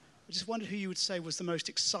 driver. I just wondered who you would say was the most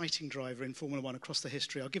exciting driver in Formula One across the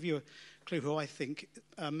history. I'll give you a clue who I think.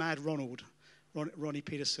 Mad Ronald. Ronnie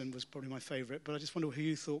Peterson was probably my favourite, but I just wonder who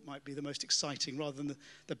you thought might be the most exciting rather than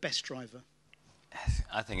the best driver.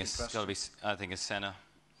 I think it's got to be. I think it's Senna.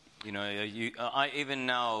 You know, even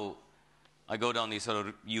now, I go down these sort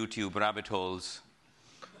of YouTube rabbit holes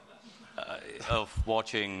of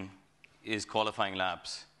watching his qualifying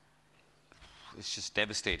laps. It's just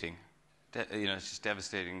devastating. You know, it's just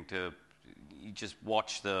devastating to you just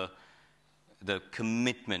watch the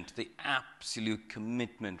commitment, the absolute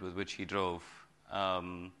commitment with which he drove.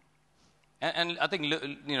 And I think,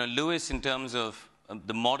 you know, Lewis, in terms of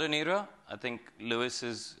the modern era, I think Lewis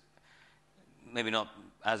is maybe not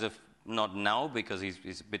not now because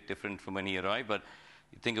he's a bit different from when he arrived, but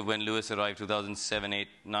you think of when Lewis arrived, 2007, 8,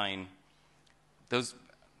 9,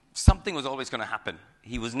 something was always going to happen.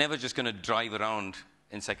 He was never just going to drive around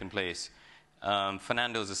in second place.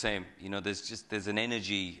 Fernando's the same. You know, there's an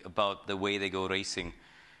energy about the way they go racing.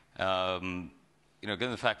 You know,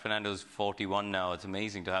 given the fact Fernando's 41 now, it's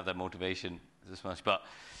amazing to have that motivation this much. But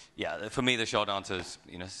yeah, for me, the short answer is,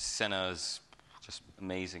 you know, Senna is just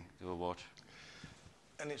amazing to watch.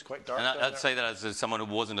 And it's quite dark. And I'd say that as someone who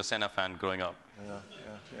wasn't a Senna fan growing up.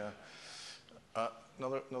 Yeah.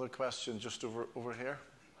 Another question just over here.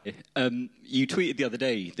 You tweeted the other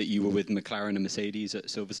day that you were with McLaren and Mercedes at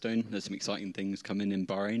Silverstone. There's some exciting things coming in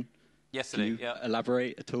Bahrain. Yesterday, Can you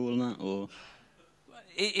elaborate at all on that, or?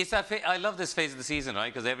 It's that I love this phase of the season,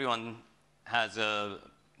 right? Because everyone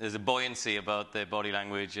there's a buoyancy about their body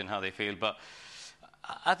language and how they feel. But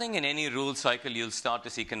I think in any rule cycle, you'll start to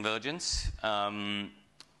see convergence.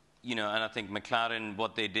 You know, and I think McLaren,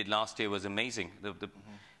 what they did last year was amazing.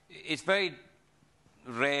 It's very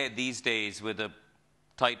rare these days with the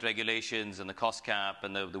tight regulations and the cost cap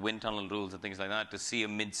and the wind tunnel rules and things like that to see a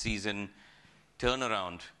mid-season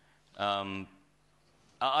turnaround. I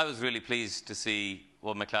was really pleased to see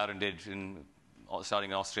what McLaren did starting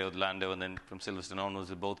in Austria with Lando and then from Silverstone onwards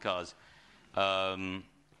with both cars.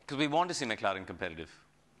 Because we want to see McLaren competitive.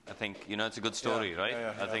 I think, you know, it's a good story, right?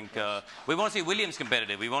 I think we want to see Williams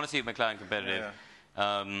competitive. We want to see McLaren competitive.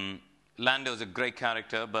 Lando's a great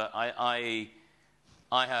character, but I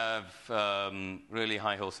have really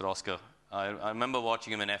high hopes for Oscar. I remember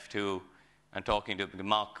watching him in F2 and talking to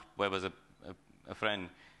Mark Webber's a friend.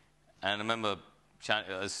 And I remember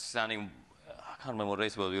standing, I can't remember what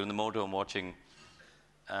race it was. We were in the motorhome watching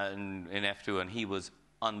in F2, and he was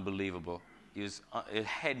unbelievable. He was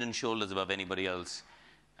head and shoulders above anybody else.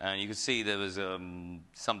 And you could see there was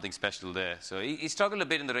something special there. So he struggled a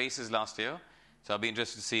bit in the races last year. So I'll be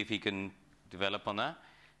interested to see if he can develop on that.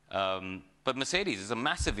 But Mercedes is a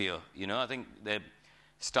massive year. You know, I think their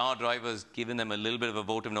star drivers given them a little bit of a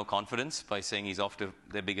vote of no confidence by saying he's off to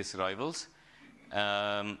their biggest rivals.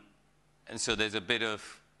 And so there's a bit of,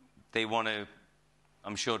 they want to,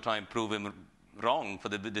 I'm sure, try and prove him wrong for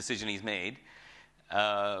the decision he's made.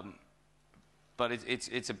 But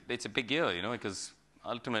it's a big year, you know, because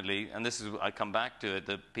ultimately, and this is, I come back to it,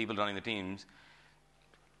 the people running the teams,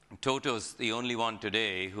 Toto's the only one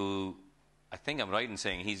today who, I think I'm right in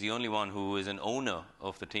saying, he's the only one who is an owner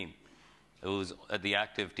of the team, who's at the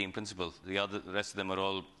active team principal. The rest of them are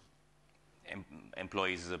all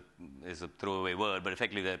employees, is a throwaway word, but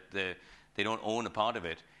effectively they don't own a part of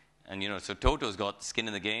it. And, you know, so Toto's got skin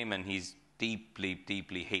in the game, and he's deeply,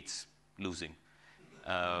 deeply hates losing.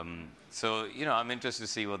 So, you know, I'm interested to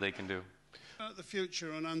see what they can do. The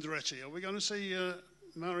future on Andretti, are we going to see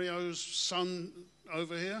Mario's son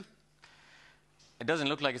over here? It doesn't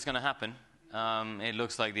look like it's going to happen. It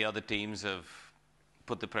looks like the other teams have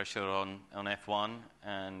put the pressure on F1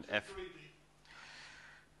 and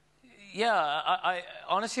Yeah, I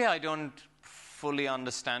honestly, I don't fully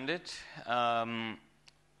understand it. Sorry,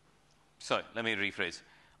 let me rephrase.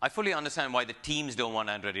 I fully understand why the teams don't want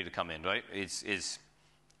Andretti to come in, right?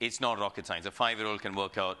 It's not rocket science. A 5-year-old can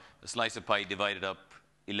work out a slice of pie divided up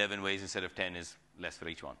 11 ways instead of 10 is less for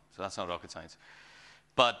each one. So that's not rocket science.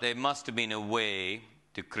 But there must have been a way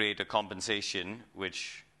to create a compensation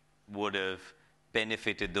which would have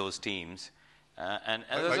benefited those teams.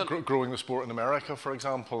 Growing the sport in America, for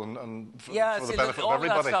example, and for the benefit of everybody.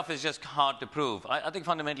 All that stuff is just hard to prove. I think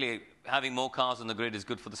fundamentally having more cars on the grid is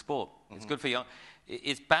good for the sport. Mm-hmm. It's good for young.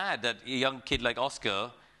 It's bad that a young kid like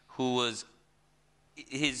Oscar, who was,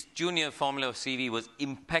 his junior Formula CV was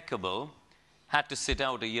impeccable, had to sit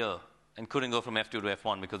out a year and couldn't go from F2 to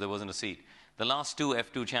F1 because there wasn't a seat. The last two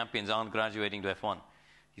F2 champions aren't graduating to F1.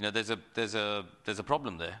 You know, there's a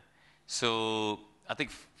problem there. So I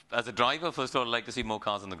think as a driver, first of all, I'd like to see more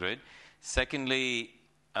cars on the grid. Secondly,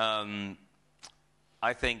 I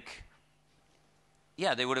think,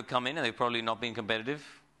 yeah, they would have come in and they've probably not been competitive.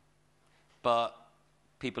 But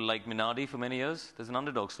people like Minardi for many years, there's an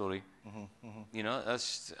underdog story. Mm-hmm, mm-hmm. You know,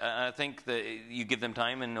 I think that you give them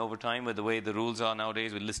time, and over time, with the way the rules are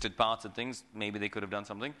nowadays, with listed parts and things, maybe they could have done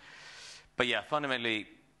something. But yeah, fundamentally,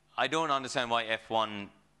 I don't understand why F1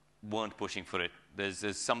 weren't pushing for it.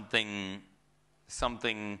 There's something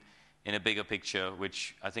in a bigger picture,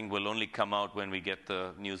 which I think will only come out when we get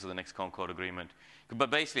the news of the next Concord agreement. But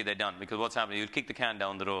basically, they're done, because what's happening, you kick the can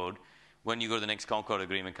down the road. When you go to the next Concord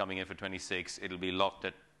agreement coming in for 26, it'll be locked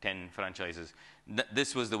at 10 franchises.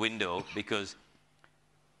 This was the window, because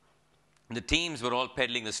the teams were all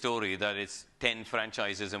peddling the story that it's 10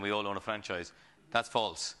 franchises and we all own a franchise. That's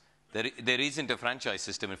false. There isn't a franchise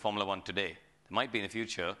system in Formula One today. There might be in the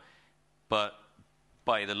future, but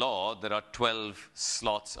by the law, there are 12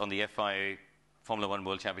 slots on the FIA Formula One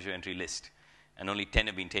World Championship entry list, and only 10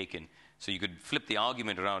 have been taken. So you could flip the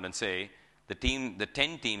argument around and say the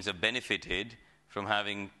 10 teams have benefited from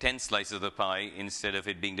having 10 slices of the pie instead of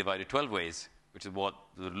it being divided 12 ways, which is what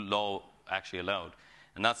the law actually allowed.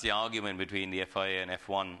 And that's the argument between the FIA and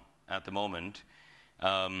F1 at the moment.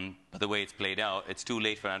 But the way it's played out, it's too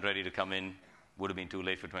late for Andretti to come in, would have been too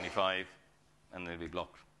late for 25, and they'll be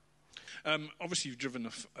blocked. Obviously, you've driven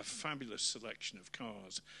a fabulous selection of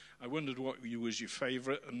cars. I wondered what was your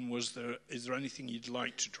favourite, and is there anything you'd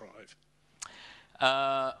like to drive?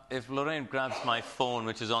 If Lorraine grabs my phone,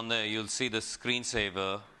 which is on there, you'll see the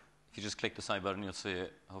screensaver. If you just click the side button, you'll see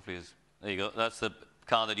it. Hopefully, there you go. That's the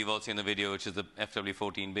car that you've all seen in the video, which is the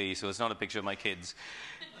FW14B. So it's not a picture of my kids,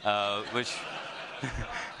 which you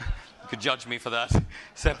could judge me for that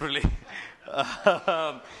separately.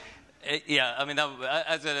 Yeah, I mean,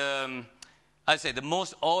 I'd say the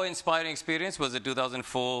most awe-inspiring experience was the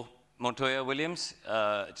 2004 Montoya Williams.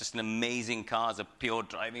 Just an amazing car as a pure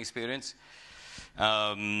driving experience.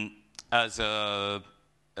 As a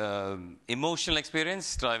emotional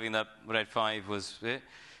experience, driving that Red 5 was.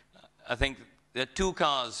 I think there are two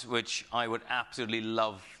cars which I would absolutely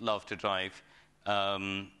love to drive.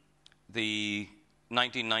 The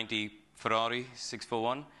 1990 Ferrari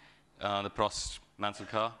 641, the Prost Mansell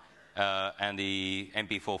car, and the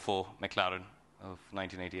MP44 McLaren of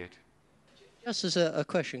 1988. Just as a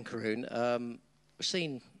question, Karun, we've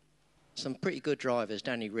seen some pretty good drivers.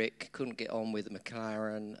 Danny Rick couldn't get on with the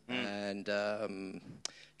McLaren, and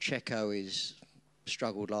Checo is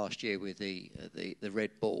struggled last year with the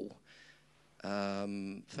Red Bull.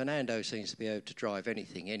 Fernando seems to be able to drive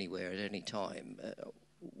anything, anywhere, at any time.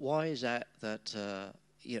 Why is that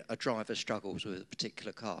a driver struggles with a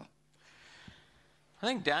particular car? I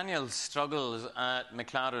think Daniel's struggles at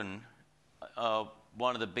McLaren are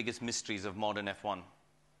one of the biggest mysteries of modern F1.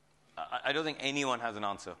 I don't think anyone has an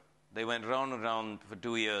answer. They went round and round for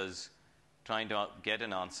 2 years trying to get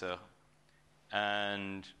an answer,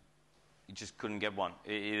 and he just couldn't get one.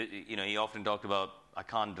 He often talked about, I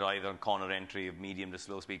can't drive on corner entry of medium to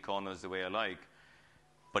slow speed corners the way I like,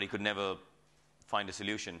 but he could never find a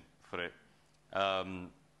solution for it.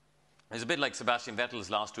 It's a bit like Sebastian Vettel's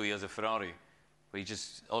last 2 years of Ferrari, where he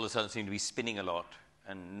just all of a sudden seemed to be spinning a lot,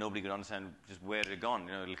 and nobody could understand just where it had gone.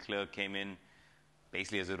 Leclerc came in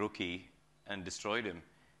basically as a rookie and destroyed him.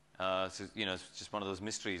 So it's just one of those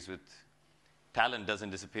mysteries. With talent doesn't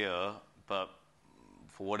disappear, but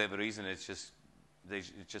for whatever reason, it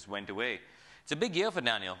just went away. It's a big year for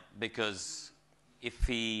Daniel, because if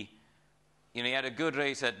he had a good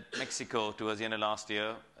race at Mexico towards the end of last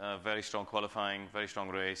year, very strong qualifying, very strong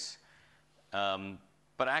race.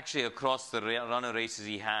 But actually, across the run of races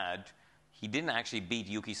he didn't actually beat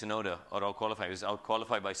Yuki Tsunoda or out-qualify. He was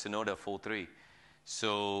out-qualified by Tsunoda 4-3.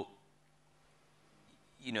 So,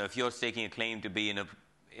 if you're staking a claim to be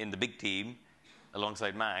in the big team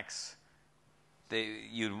alongside Max,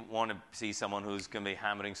 you'd want to see someone who's going to be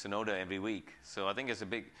hammering Tsunoda every week. So I think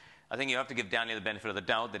I think you have to give Daniel the benefit of the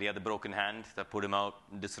doubt that he had the broken hand that put him out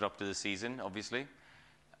and disrupted the season, obviously.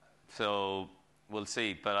 So we'll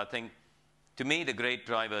see. But I think, to me, the great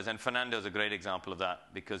drivers, and Fernando's a great example of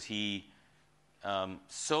that, because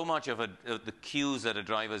so much of the cues that the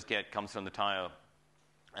drivers get comes from the tyre.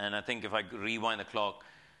 And I think if I rewind the clock,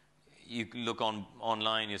 you look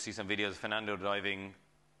online, you'll see some videos of Fernando driving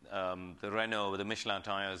the Renault with the Michelin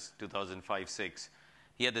tyres, 2005-06.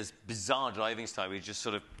 He had this bizarre driving style where he just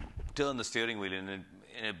sort of turned the steering wheel in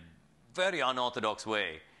a very unorthodox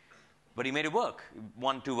way. But he made it work. He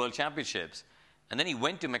won 2 world championships. And then he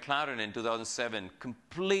went to McLaren in 2007,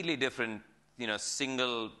 completely different,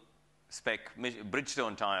 single spec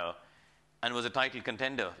Bridgestone tyre, and was a title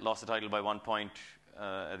contender, lost the title by 1 point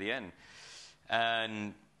at the end.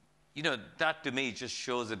 And, that to me just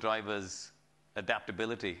shows the driver's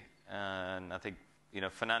adaptability. And I think,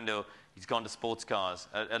 Fernando, he's gone to sports cars.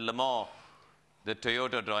 At Le Mans, the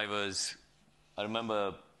Toyota drivers, I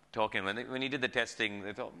remember talking, when he did the testing,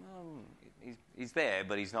 they thought, he's there,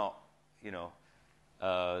 but he's not,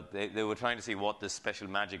 they were trying to see what this special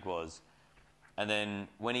magic was. And then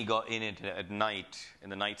when he got in it at night, in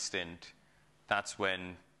the night stint, that's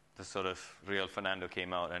when the sort of real Fernando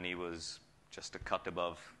came out, and he was just a cut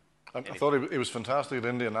above. I thought he was fantastic at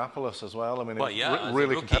Indianapolis as well. I mean, he was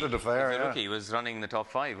really competitive there. As a rookie, he was running the top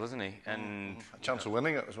 5, wasn't he? And a chance of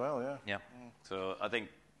winning it as well, yeah. Yeah. So I think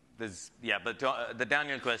but the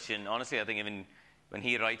Daniel question, honestly, I think even when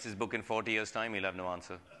he writes his book in 40 years' time, he'll have no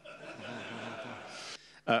answer.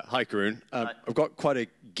 Hi, Karun. I've got quite a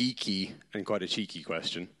geeky and quite a cheeky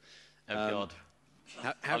question. Oh, God.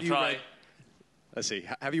 Have you read? Let's see.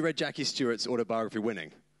 Have you read Jackie Stewart's autobiography,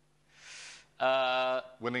 Winning?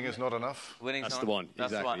 Winning is not enough. That's the one.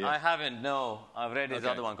 That's exactly, the one. yeah. I haven't. No, I've read his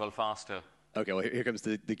other one called Faster. Okay, well, here comes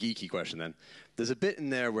the geeky question then. There's a bit in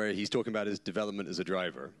there where he's talking about his development as a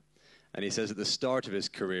driver. And he says at the start of his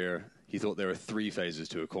career, he thought there were 3 phases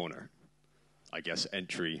to a corner. I guess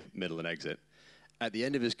entry, middle, and exit. At the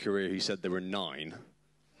end of his career, he said there were 9,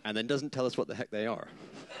 and then doesn't tell us what the heck they are.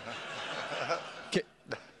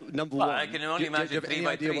 Number one. I can only imagine 3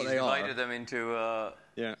 by 3 divided them into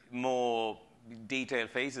more detailed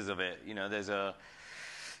phases of it. You know, there's a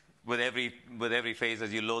with every phase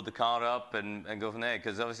as you load the car up and go from there.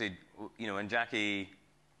 Because obviously, you know, when Jackie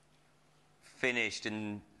finished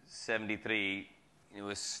in '73, it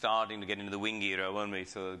was starting to get into the wing era, weren't we?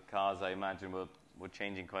 So cars, I imagine, were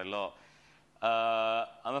changing quite a lot.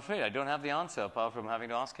 I'm afraid I don't have the answer apart from having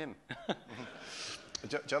to ask him. A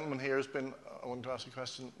gentleman here has been. I want to ask a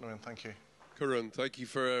question. No, thank you. Karun, thank you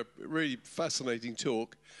for a really fascinating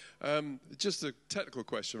talk. Just a technical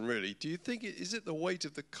question, really. Do you think is it the weight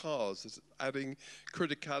of the cars that's adding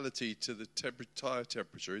criticality to the tyre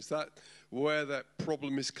temperature? Is that where that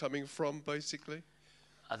problem is coming from, basically?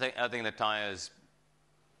 I think the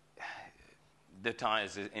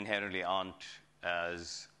tyres inherently aren't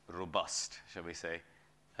as robust, shall we say,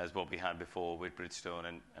 as what we had before with Bridgestone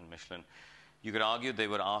and Michelin. You could argue they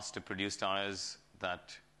were asked to produce tyres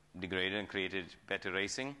that degraded and created better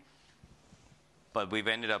racing, but we've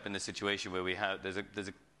ended up in the situation where there's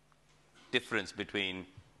a difference between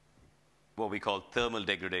what we call thermal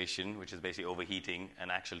degradation, which is basically overheating,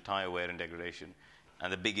 and actual tyre wear and degradation.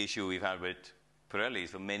 And the big issue we've had with Pirellis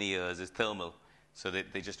for many years is thermal, so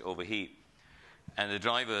they just overheat. And the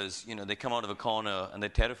drivers, you know, they come out of a corner and they're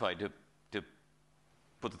terrified to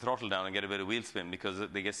put the throttle down and get a bit of wheel spin because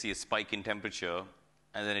they see a spike in temperature,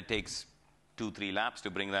 and then it takes 2-3 laps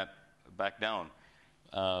to bring that back down.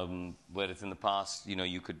 Whereas in the past, you know,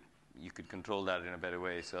 you could control that in a better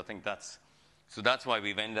way. So I think that's why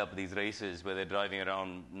we've ended up with these races where they're driving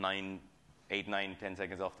around 8, 9, 10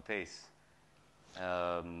 seconds off the pace,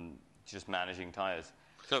 just managing tires.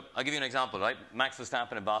 So I'll give you an example, right? Max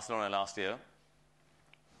Verstappen in Barcelona last year,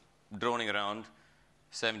 droning around,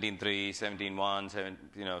 17.3, 17.1,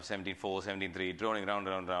 17.4, 17.3, droning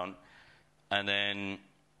around, and then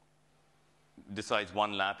decides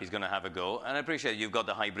one lap he's going to have a go. And I appreciate you've got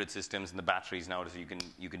the hybrid systems and the batteries now, so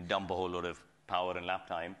you can dump a whole lot of power and lap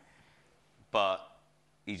time. But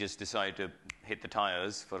he just decided to hit the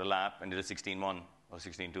tires for a lap and did a 16.1 or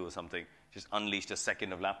 16.2 or something. Just unleashed a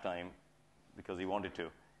second of lap time because he wanted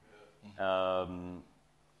to.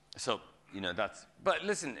 So, you know, that's... But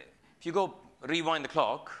listen, if you go rewind the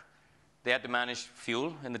clock, they had to manage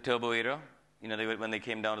fuel in the turbo era. You know, when they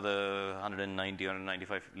came down to the 190,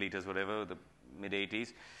 195 liters, whatever, the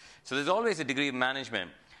mid-80s. So there's always a degree of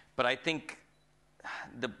management. But I think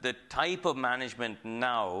the type of management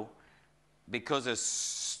now, because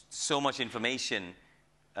there's so much information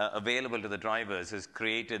available to the drivers, has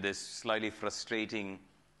created this slightly frustrating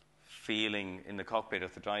feeling in the cockpit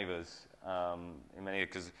of the drivers. In many,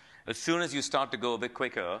 because as soon as you start to go a bit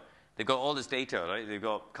quicker, they've got all this data, right? They've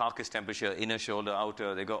got carcass temperature, inner shoulder,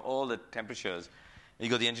 outer. They've got all the temperatures. And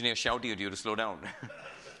you've got the engineer shouting at you to slow down,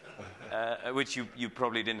 which you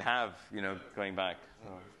probably didn't have, you know, going back.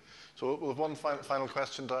 So we'll have one final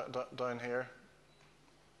question down here.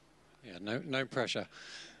 Yeah, no pressure.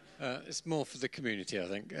 It's more for the community, I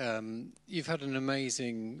think. You've had an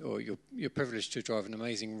amazing, or you're privileged to drive an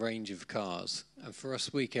amazing range of cars. And for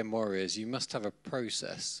us weekend warriors, you must have a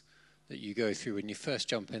process that you go through when you first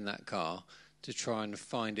jump in that car to try and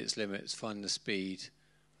find its limits, find the speed,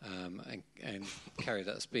 and carry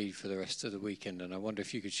that speed for the rest of the weekend. And I wonder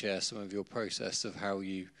if you could share some of your process of how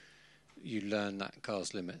you learn that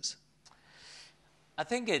car's limits. I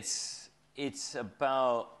think it's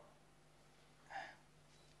about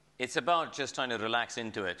just trying to relax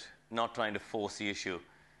into it, not trying to force the issue.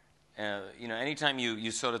 You know, anytime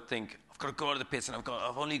you sort of think, I've got to go out of the pits and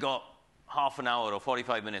I've only got half an hour or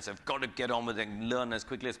 45 minutes, I've got to get on with it and learn as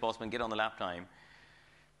quickly as possible and get on the lap time.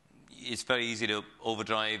 It's very easy to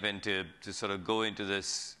overdrive and to sort of go into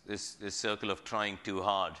this circle of trying too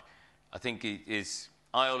hard. I think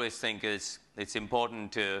I always think it's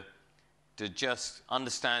important to just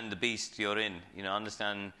understand the beast you're in. You know,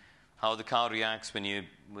 understand how the car reacts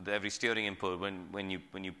with every steering input, when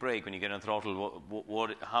you brake, when you get on throttle,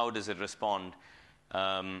 how does it respond?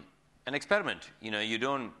 And experiment. You know, you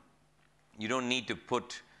don't need to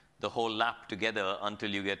put the whole lap together until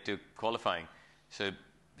you get to qualifying. So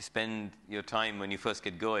spend your time when you first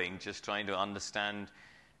get going just trying to understand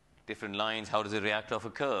different lines. How does it react off a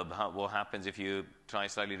curb? What happens if you try a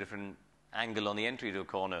slightly different angle on the entry to a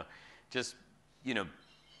corner? Just, you know,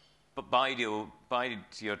 bide your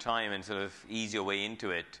time and sort of ease your way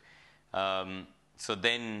into it. So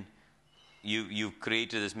then you've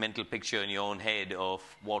created this mental picture in your own head of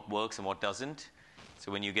what works and what doesn't.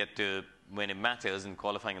 So when you get to when it matters in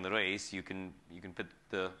qualifying in the race, you can put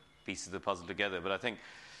the pieces of the puzzle together. But I think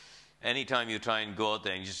anytime you try and go out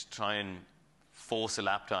there and just try and force a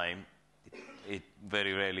lap time, it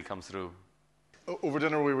very rarely comes through. Over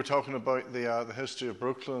dinner, we were talking about the history of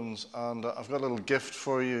Brooklands, and I've got a little gift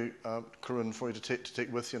for you, Karun, for you to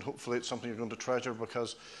take with you, and hopefully it's something you're going to treasure,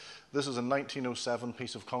 because this is a 1907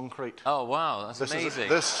 piece of concrete. Oh, wow, that's amazing.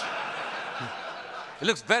 It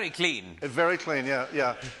looks very clean. Very clean,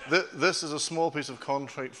 yeah. This is a small piece of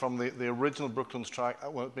concrete from the original Brooklands track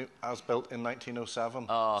as built in 1907.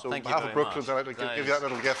 Oh, so thank on you behalf of Brooklands, I'd like to give you that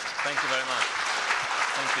little gift. Thank you very much.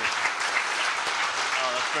 Thank you.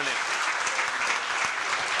 Oh, that's brilliant.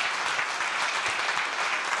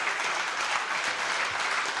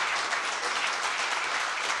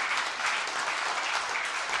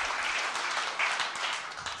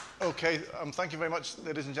 Okay, thank you very much,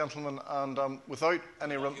 ladies and gentlemen. And without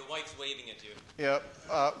any... Your wife's waving at you. Yeah,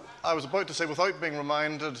 I was about to say, without being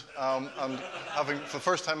reminded and having, for the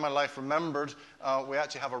first time in my life, remembered, we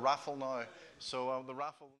actually have a raffle now. So the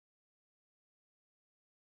raffle...